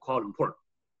Kuala Lumpur.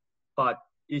 But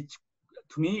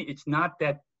to me, it's not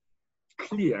that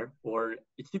clear, or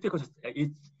it's difficult.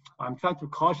 I'm trying to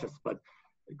be cautious, but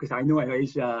because I know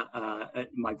AirAsia,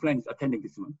 my friends attending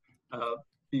this one,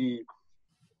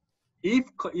 if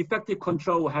effective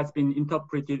control has been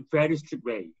interpreted very strict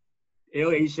way,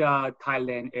 AirAsia,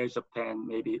 Thailand, Air Japan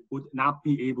maybe would not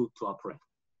be able to operate.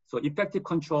 So effective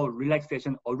control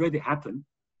relaxation already happened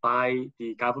by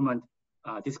the government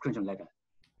discretion level.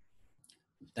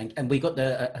 And we got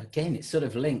again, it's sort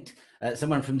of linked.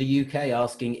 Someone from the UK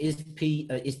asking, is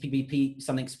PBP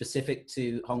something specific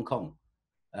to Hong Kong?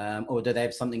 Or do they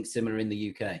have something similar in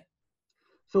the UK?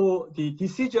 So the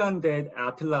decision that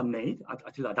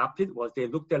Attila adopted was they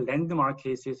looked at landmark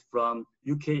cases from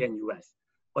UK and US,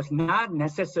 but not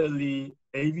necessarily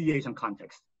aviation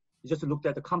context. They just looked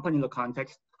at the company law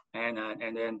context and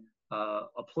then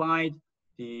applied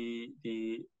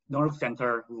the nerve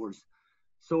center rules.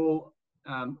 So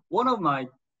one of my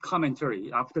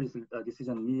commentary after this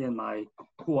decision, me and my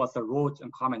co-author wrote a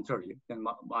commentary, and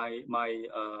my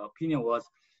opinion was,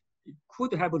 it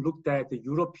could have looked at the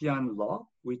European law,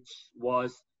 which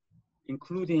was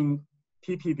including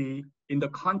PPB in the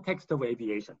context of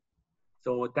aviation.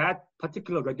 So that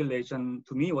particular regulation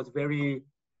to me was very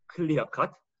clear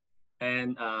cut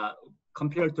and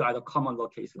compared to other common law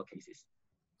cases.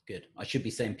 Good. I should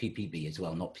be saying PPB as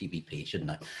well, not PBP,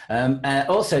 shouldn't I?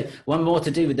 Also, one more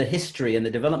to do with the history and the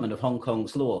development of Hong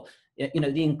Kong's law. You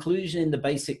know, the inclusion in the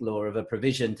basic law of a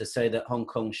provision to say that Hong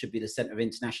Kong should be the center of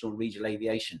international regional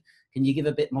aviation. Can you give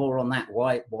a bit more on that?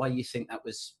 Why you think that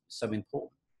was so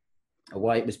important, or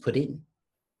why it was put in?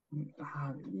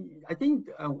 I think,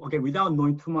 okay, without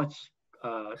knowing too much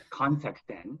context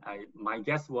then, my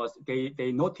guess was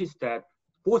they noticed that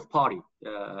both parties,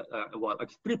 well,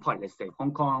 like three parties, let's say,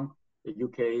 Hong Kong, the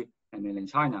UK, and then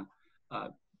China,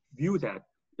 view that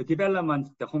the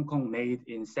developments that Hong Kong made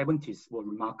in 70s were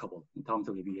remarkable in terms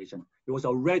of aviation. It was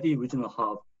already regional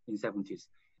hub in 70s,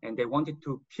 and they wanted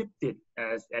to keep it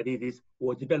as it is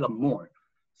or develop more.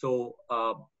 So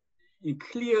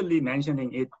clearly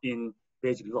mentioning it in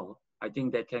basic law, I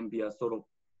think that can be a sort of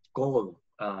goal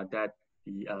that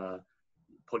the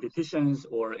politicians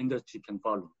or industry can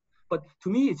follow. But to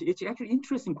me, it's actually an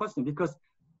interesting question because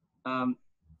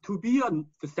to be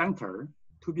the center,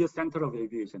 to be a center of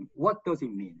aviation, what does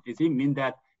it mean? Does it mean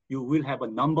that you will have a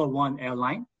 #1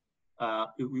 airline?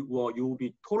 You will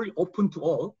be totally open to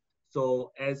all.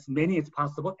 So as many as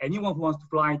possible, anyone who wants to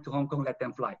fly to Hong Kong, let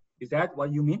them fly. Is that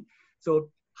what you mean? So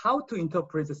how to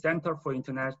interpret the center of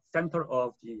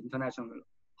the international,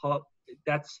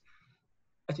 that's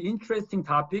an interesting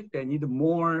topic that need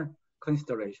more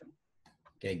consideration.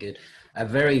 Okay, good. A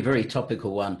very, very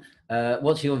topical one.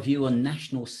 What's your view on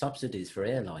national subsidies for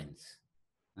airlines?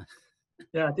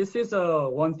 Yeah, this is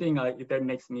one thing that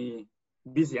makes me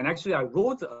busy. And actually, I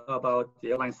wrote about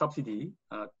the airline subsidy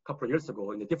a couple of years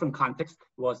ago in a different context.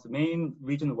 The main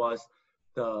reason was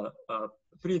the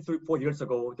 4 years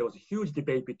ago, there was a huge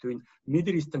debate between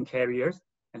Middle Eastern carriers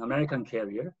and American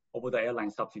carrier over the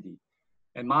airline subsidy.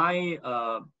 And my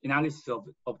analysis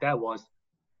of that was,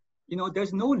 you know,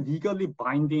 there's no legally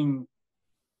binding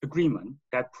agreement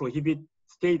that prohibits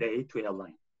state aid to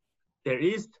airline. There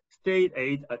is state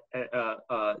aid,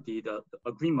 the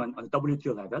agreement on the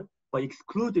WTO level, but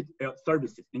excluded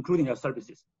services, including air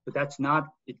services. So that's not,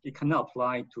 it cannot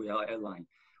apply to airline.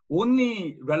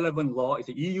 Only relevant law is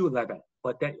the EU level,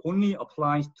 but that only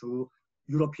applies to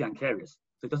European carriers.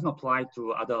 So it doesn't apply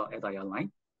to other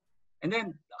airlines. And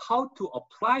then how to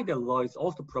apply the law is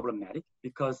also problematic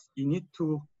because you need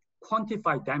to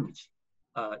quantify damage.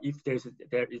 If there is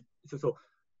so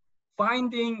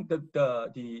finding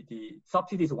the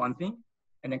subsidy is one thing,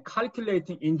 and then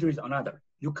calculating injury is another.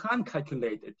 You can't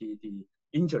calculate the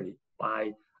injury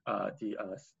by the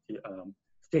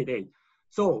state aid.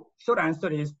 So short answer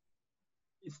is,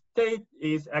 state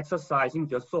is exercising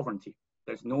their sovereignty.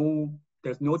 There's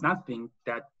nothing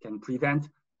that can prevent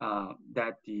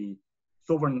that the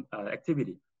sovereign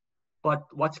activity. But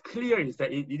what's clear is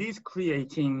that it is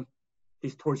creating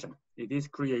distortion. It is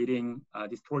creating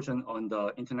distortion on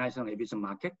the international aviation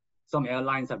market. Some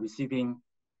airlines are receiving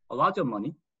a lot of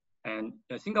money, and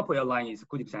Singapore Airlines is a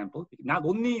good example. Not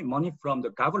only money from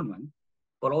the government,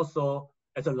 but also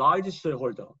as a large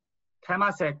shareholder,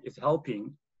 Temasek is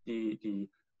helping the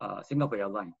Singapore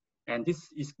Airlines. And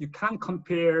this is, you can't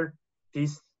compare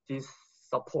this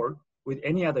support with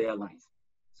any other airlines.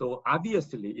 So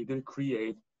obviously it will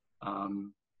create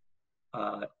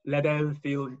level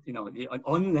field, you know, the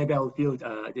unlevel field,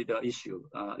 the issue,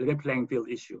 level playing field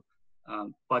issue.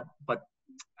 But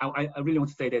I really want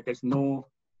to say that there's no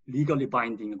legally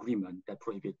binding agreement that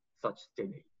prohibits such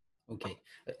state aid. Okay.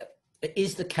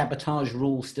 Is the cabotage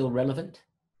rule still relevant?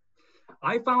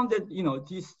 I found that, you know,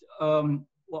 this,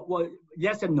 well,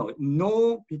 yes and no.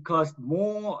 No, because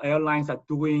more airlines are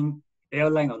doing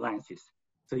airline alliances.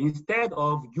 So instead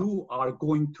of you are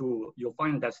going to your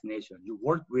final destination, you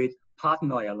work with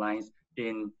partner airlines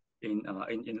in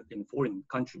foreign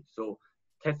countries. So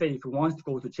Cathay, if you want to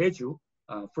go to Jeju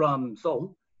from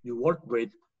Seoul, you work with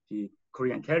the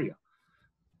Korean carrier.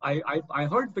 I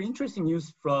heard very interesting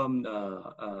news from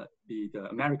the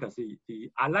Americas.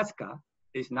 The Alaska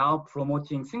is now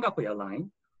promoting Singapore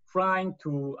Airlines flying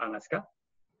to Alaska,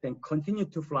 then continue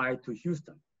to fly to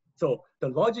Houston. So the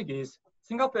logic is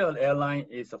Singapore Airlines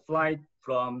is a flight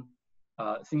from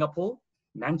Singapore,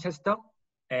 Manchester,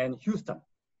 and Houston.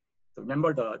 So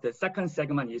remember the second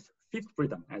segment is Fifth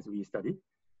Freedom as we studied.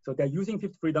 So they're using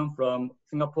Fifth Freedom from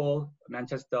Singapore,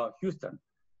 Manchester, Houston.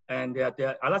 And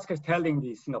Alaska is telling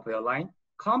the Singapore Airlines,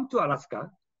 come to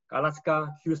Alaska,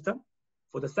 Houston.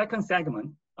 For the second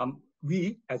segment,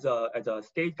 we as a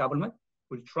state government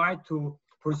will try to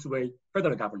persuade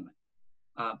federal government.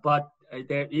 But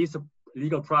there is a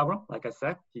legal problem, like I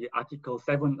said, the Article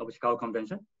 7 of the Chicago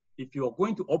Convention. If you are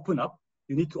going to open up,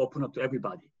 you need to open up to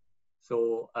everybody.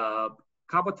 So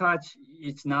cabotage,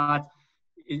 it's less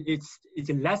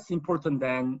important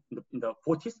than in the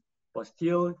 40s, but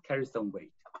still carries some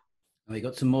weight. We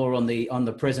got some more on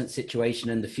the present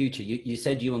situation and the future. You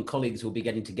said you and colleagues will be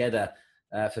getting together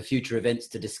for future events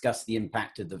to discuss the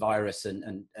impact of the virus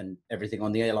and everything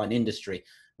on the airline industry.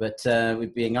 But we're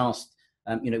being asked,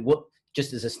 what,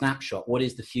 just as a snapshot, what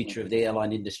is the future of the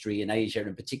airline industry in Asia,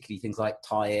 and particularly things like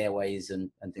Thai Airways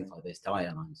and things like this, Thai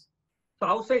Airlines? So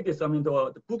I'll say this,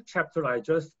 the book chapter I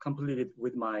just completed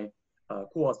with my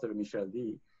co-author, Michelle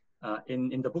Lee.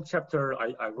 In the book chapter,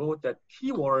 I wrote that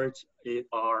keywords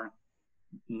are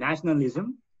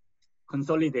nationalism,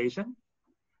 consolidation,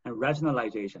 and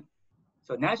regionalization.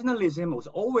 So nationalism was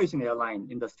always in the airline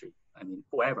industry,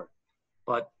 forever.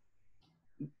 But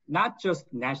not just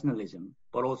nationalism,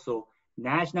 but also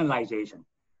nationalization.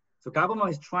 So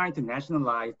government is trying to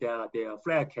nationalize their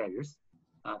flag carriers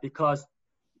because,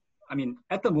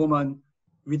 at the moment,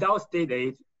 without state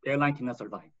aid, airline cannot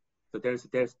survive. So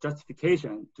there's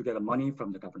justification to get money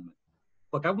from the government.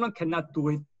 But government cannot do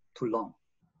it too long.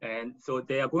 And so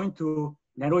they are going to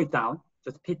narrow it down,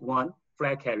 just pick one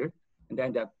flag carrier, and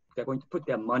then they're going to put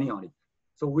their money on it.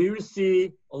 So we will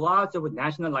see a lot of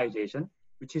nationalization,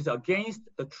 which is against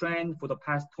the trend for the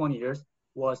past 20 years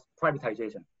was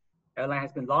privatization. Airline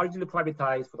has been largely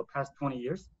privatized for the past 20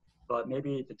 years, but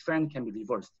maybe the trend can be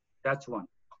reversed. That's one.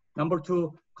 Number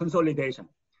two, consolidation.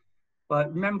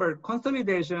 But remember,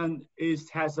 consolidation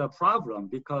has a problem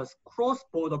because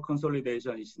cross-border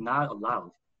consolidation is not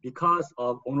allowed because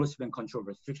of ownership and control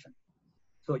restriction.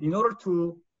 So in order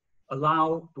to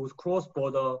allow those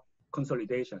cross-border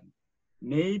consolidation,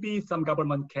 maybe some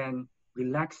government can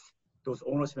relax those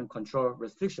ownership and control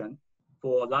restriction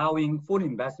for allowing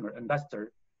foreign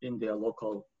investor in their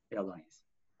local airlines.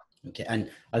 Okay, and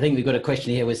I think we've got a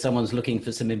question here where someone's looking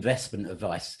for some investment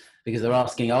advice because they're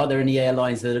asking, are there any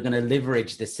airlines that are going to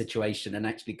leverage this situation and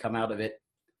actually come out of it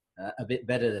a bit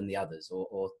better than the others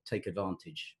or take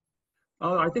advantage?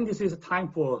 I think this is a time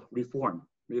for reform,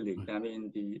 really.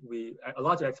 A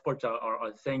lot of experts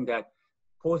are saying that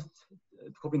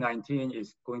post-COVID-19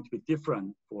 is going to be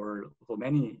different for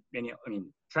many,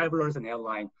 travelers and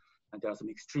airlines, and there are some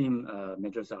extreme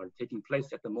measures that are taking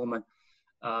place at the moment.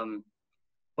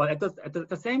 But at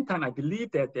the same time, I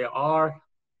believe that there are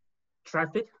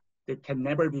traffic that can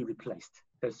never be replaced.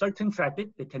 There's certain traffic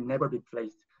that can never be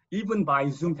replaced, even by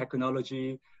Zoom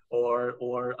technology or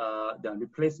the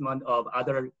replacement of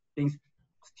other things.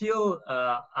 Still,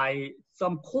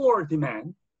 some core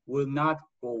demand will not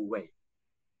go away.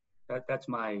 That's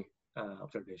my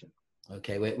observation.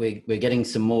 Okay, we're getting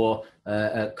some more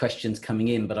questions coming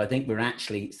in, but I think we're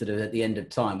actually sort of at the end of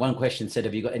time. One question said,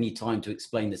 have you got any time to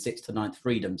explain the 6th to 9th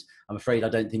freedoms? I'm afraid I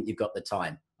don't think you've got the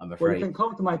time, I'm afraid. Well, you can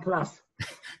come to my class.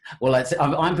 Well,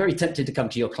 I'm very tempted to come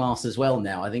to your class as well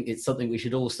now. I think it's something we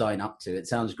should all sign up to. It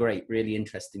sounds great, really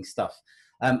interesting stuff.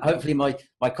 Hopefully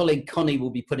my colleague Connie will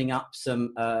be putting up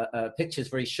some pictures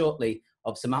very shortly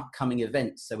of some upcoming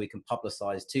events so we can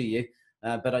publicize to you.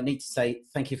 But I need to say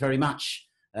thank you very much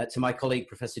to my colleague,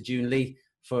 Professor June Lee,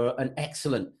 for an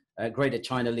excellent Greater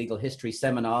China Legal History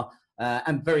seminar,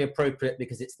 and very appropriate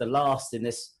because it's the last in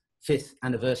this 5th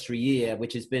anniversary year,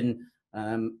 which has been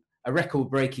a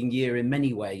record-breaking year in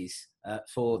many ways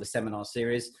for the seminar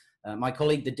series. My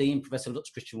colleague, the Dean, Professor Lutz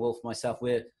Christian Wolf, myself,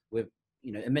 we're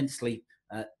immensely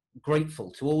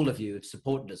grateful to all of you who've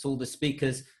supported us, all the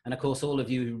speakers, and of course all of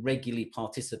you who regularly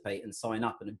participate and sign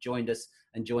up and have joined us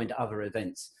and joined other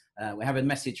events. We have a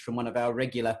message from one of our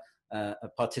regular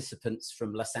participants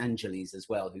from Los Angeles as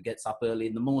well, who gets up early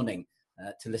in the morning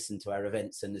to listen to our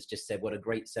events and has just said what a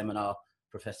great seminar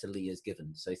Professor Lee has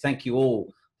given. So thank you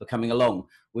all for coming along.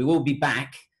 We will be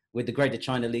back with the Greater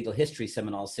China Legal History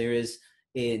Seminar Series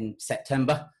in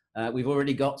September. We've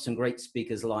already got some great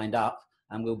speakers lined up,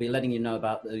 and we'll be letting you know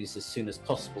about those as soon as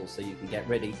possible so you can get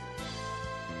ready.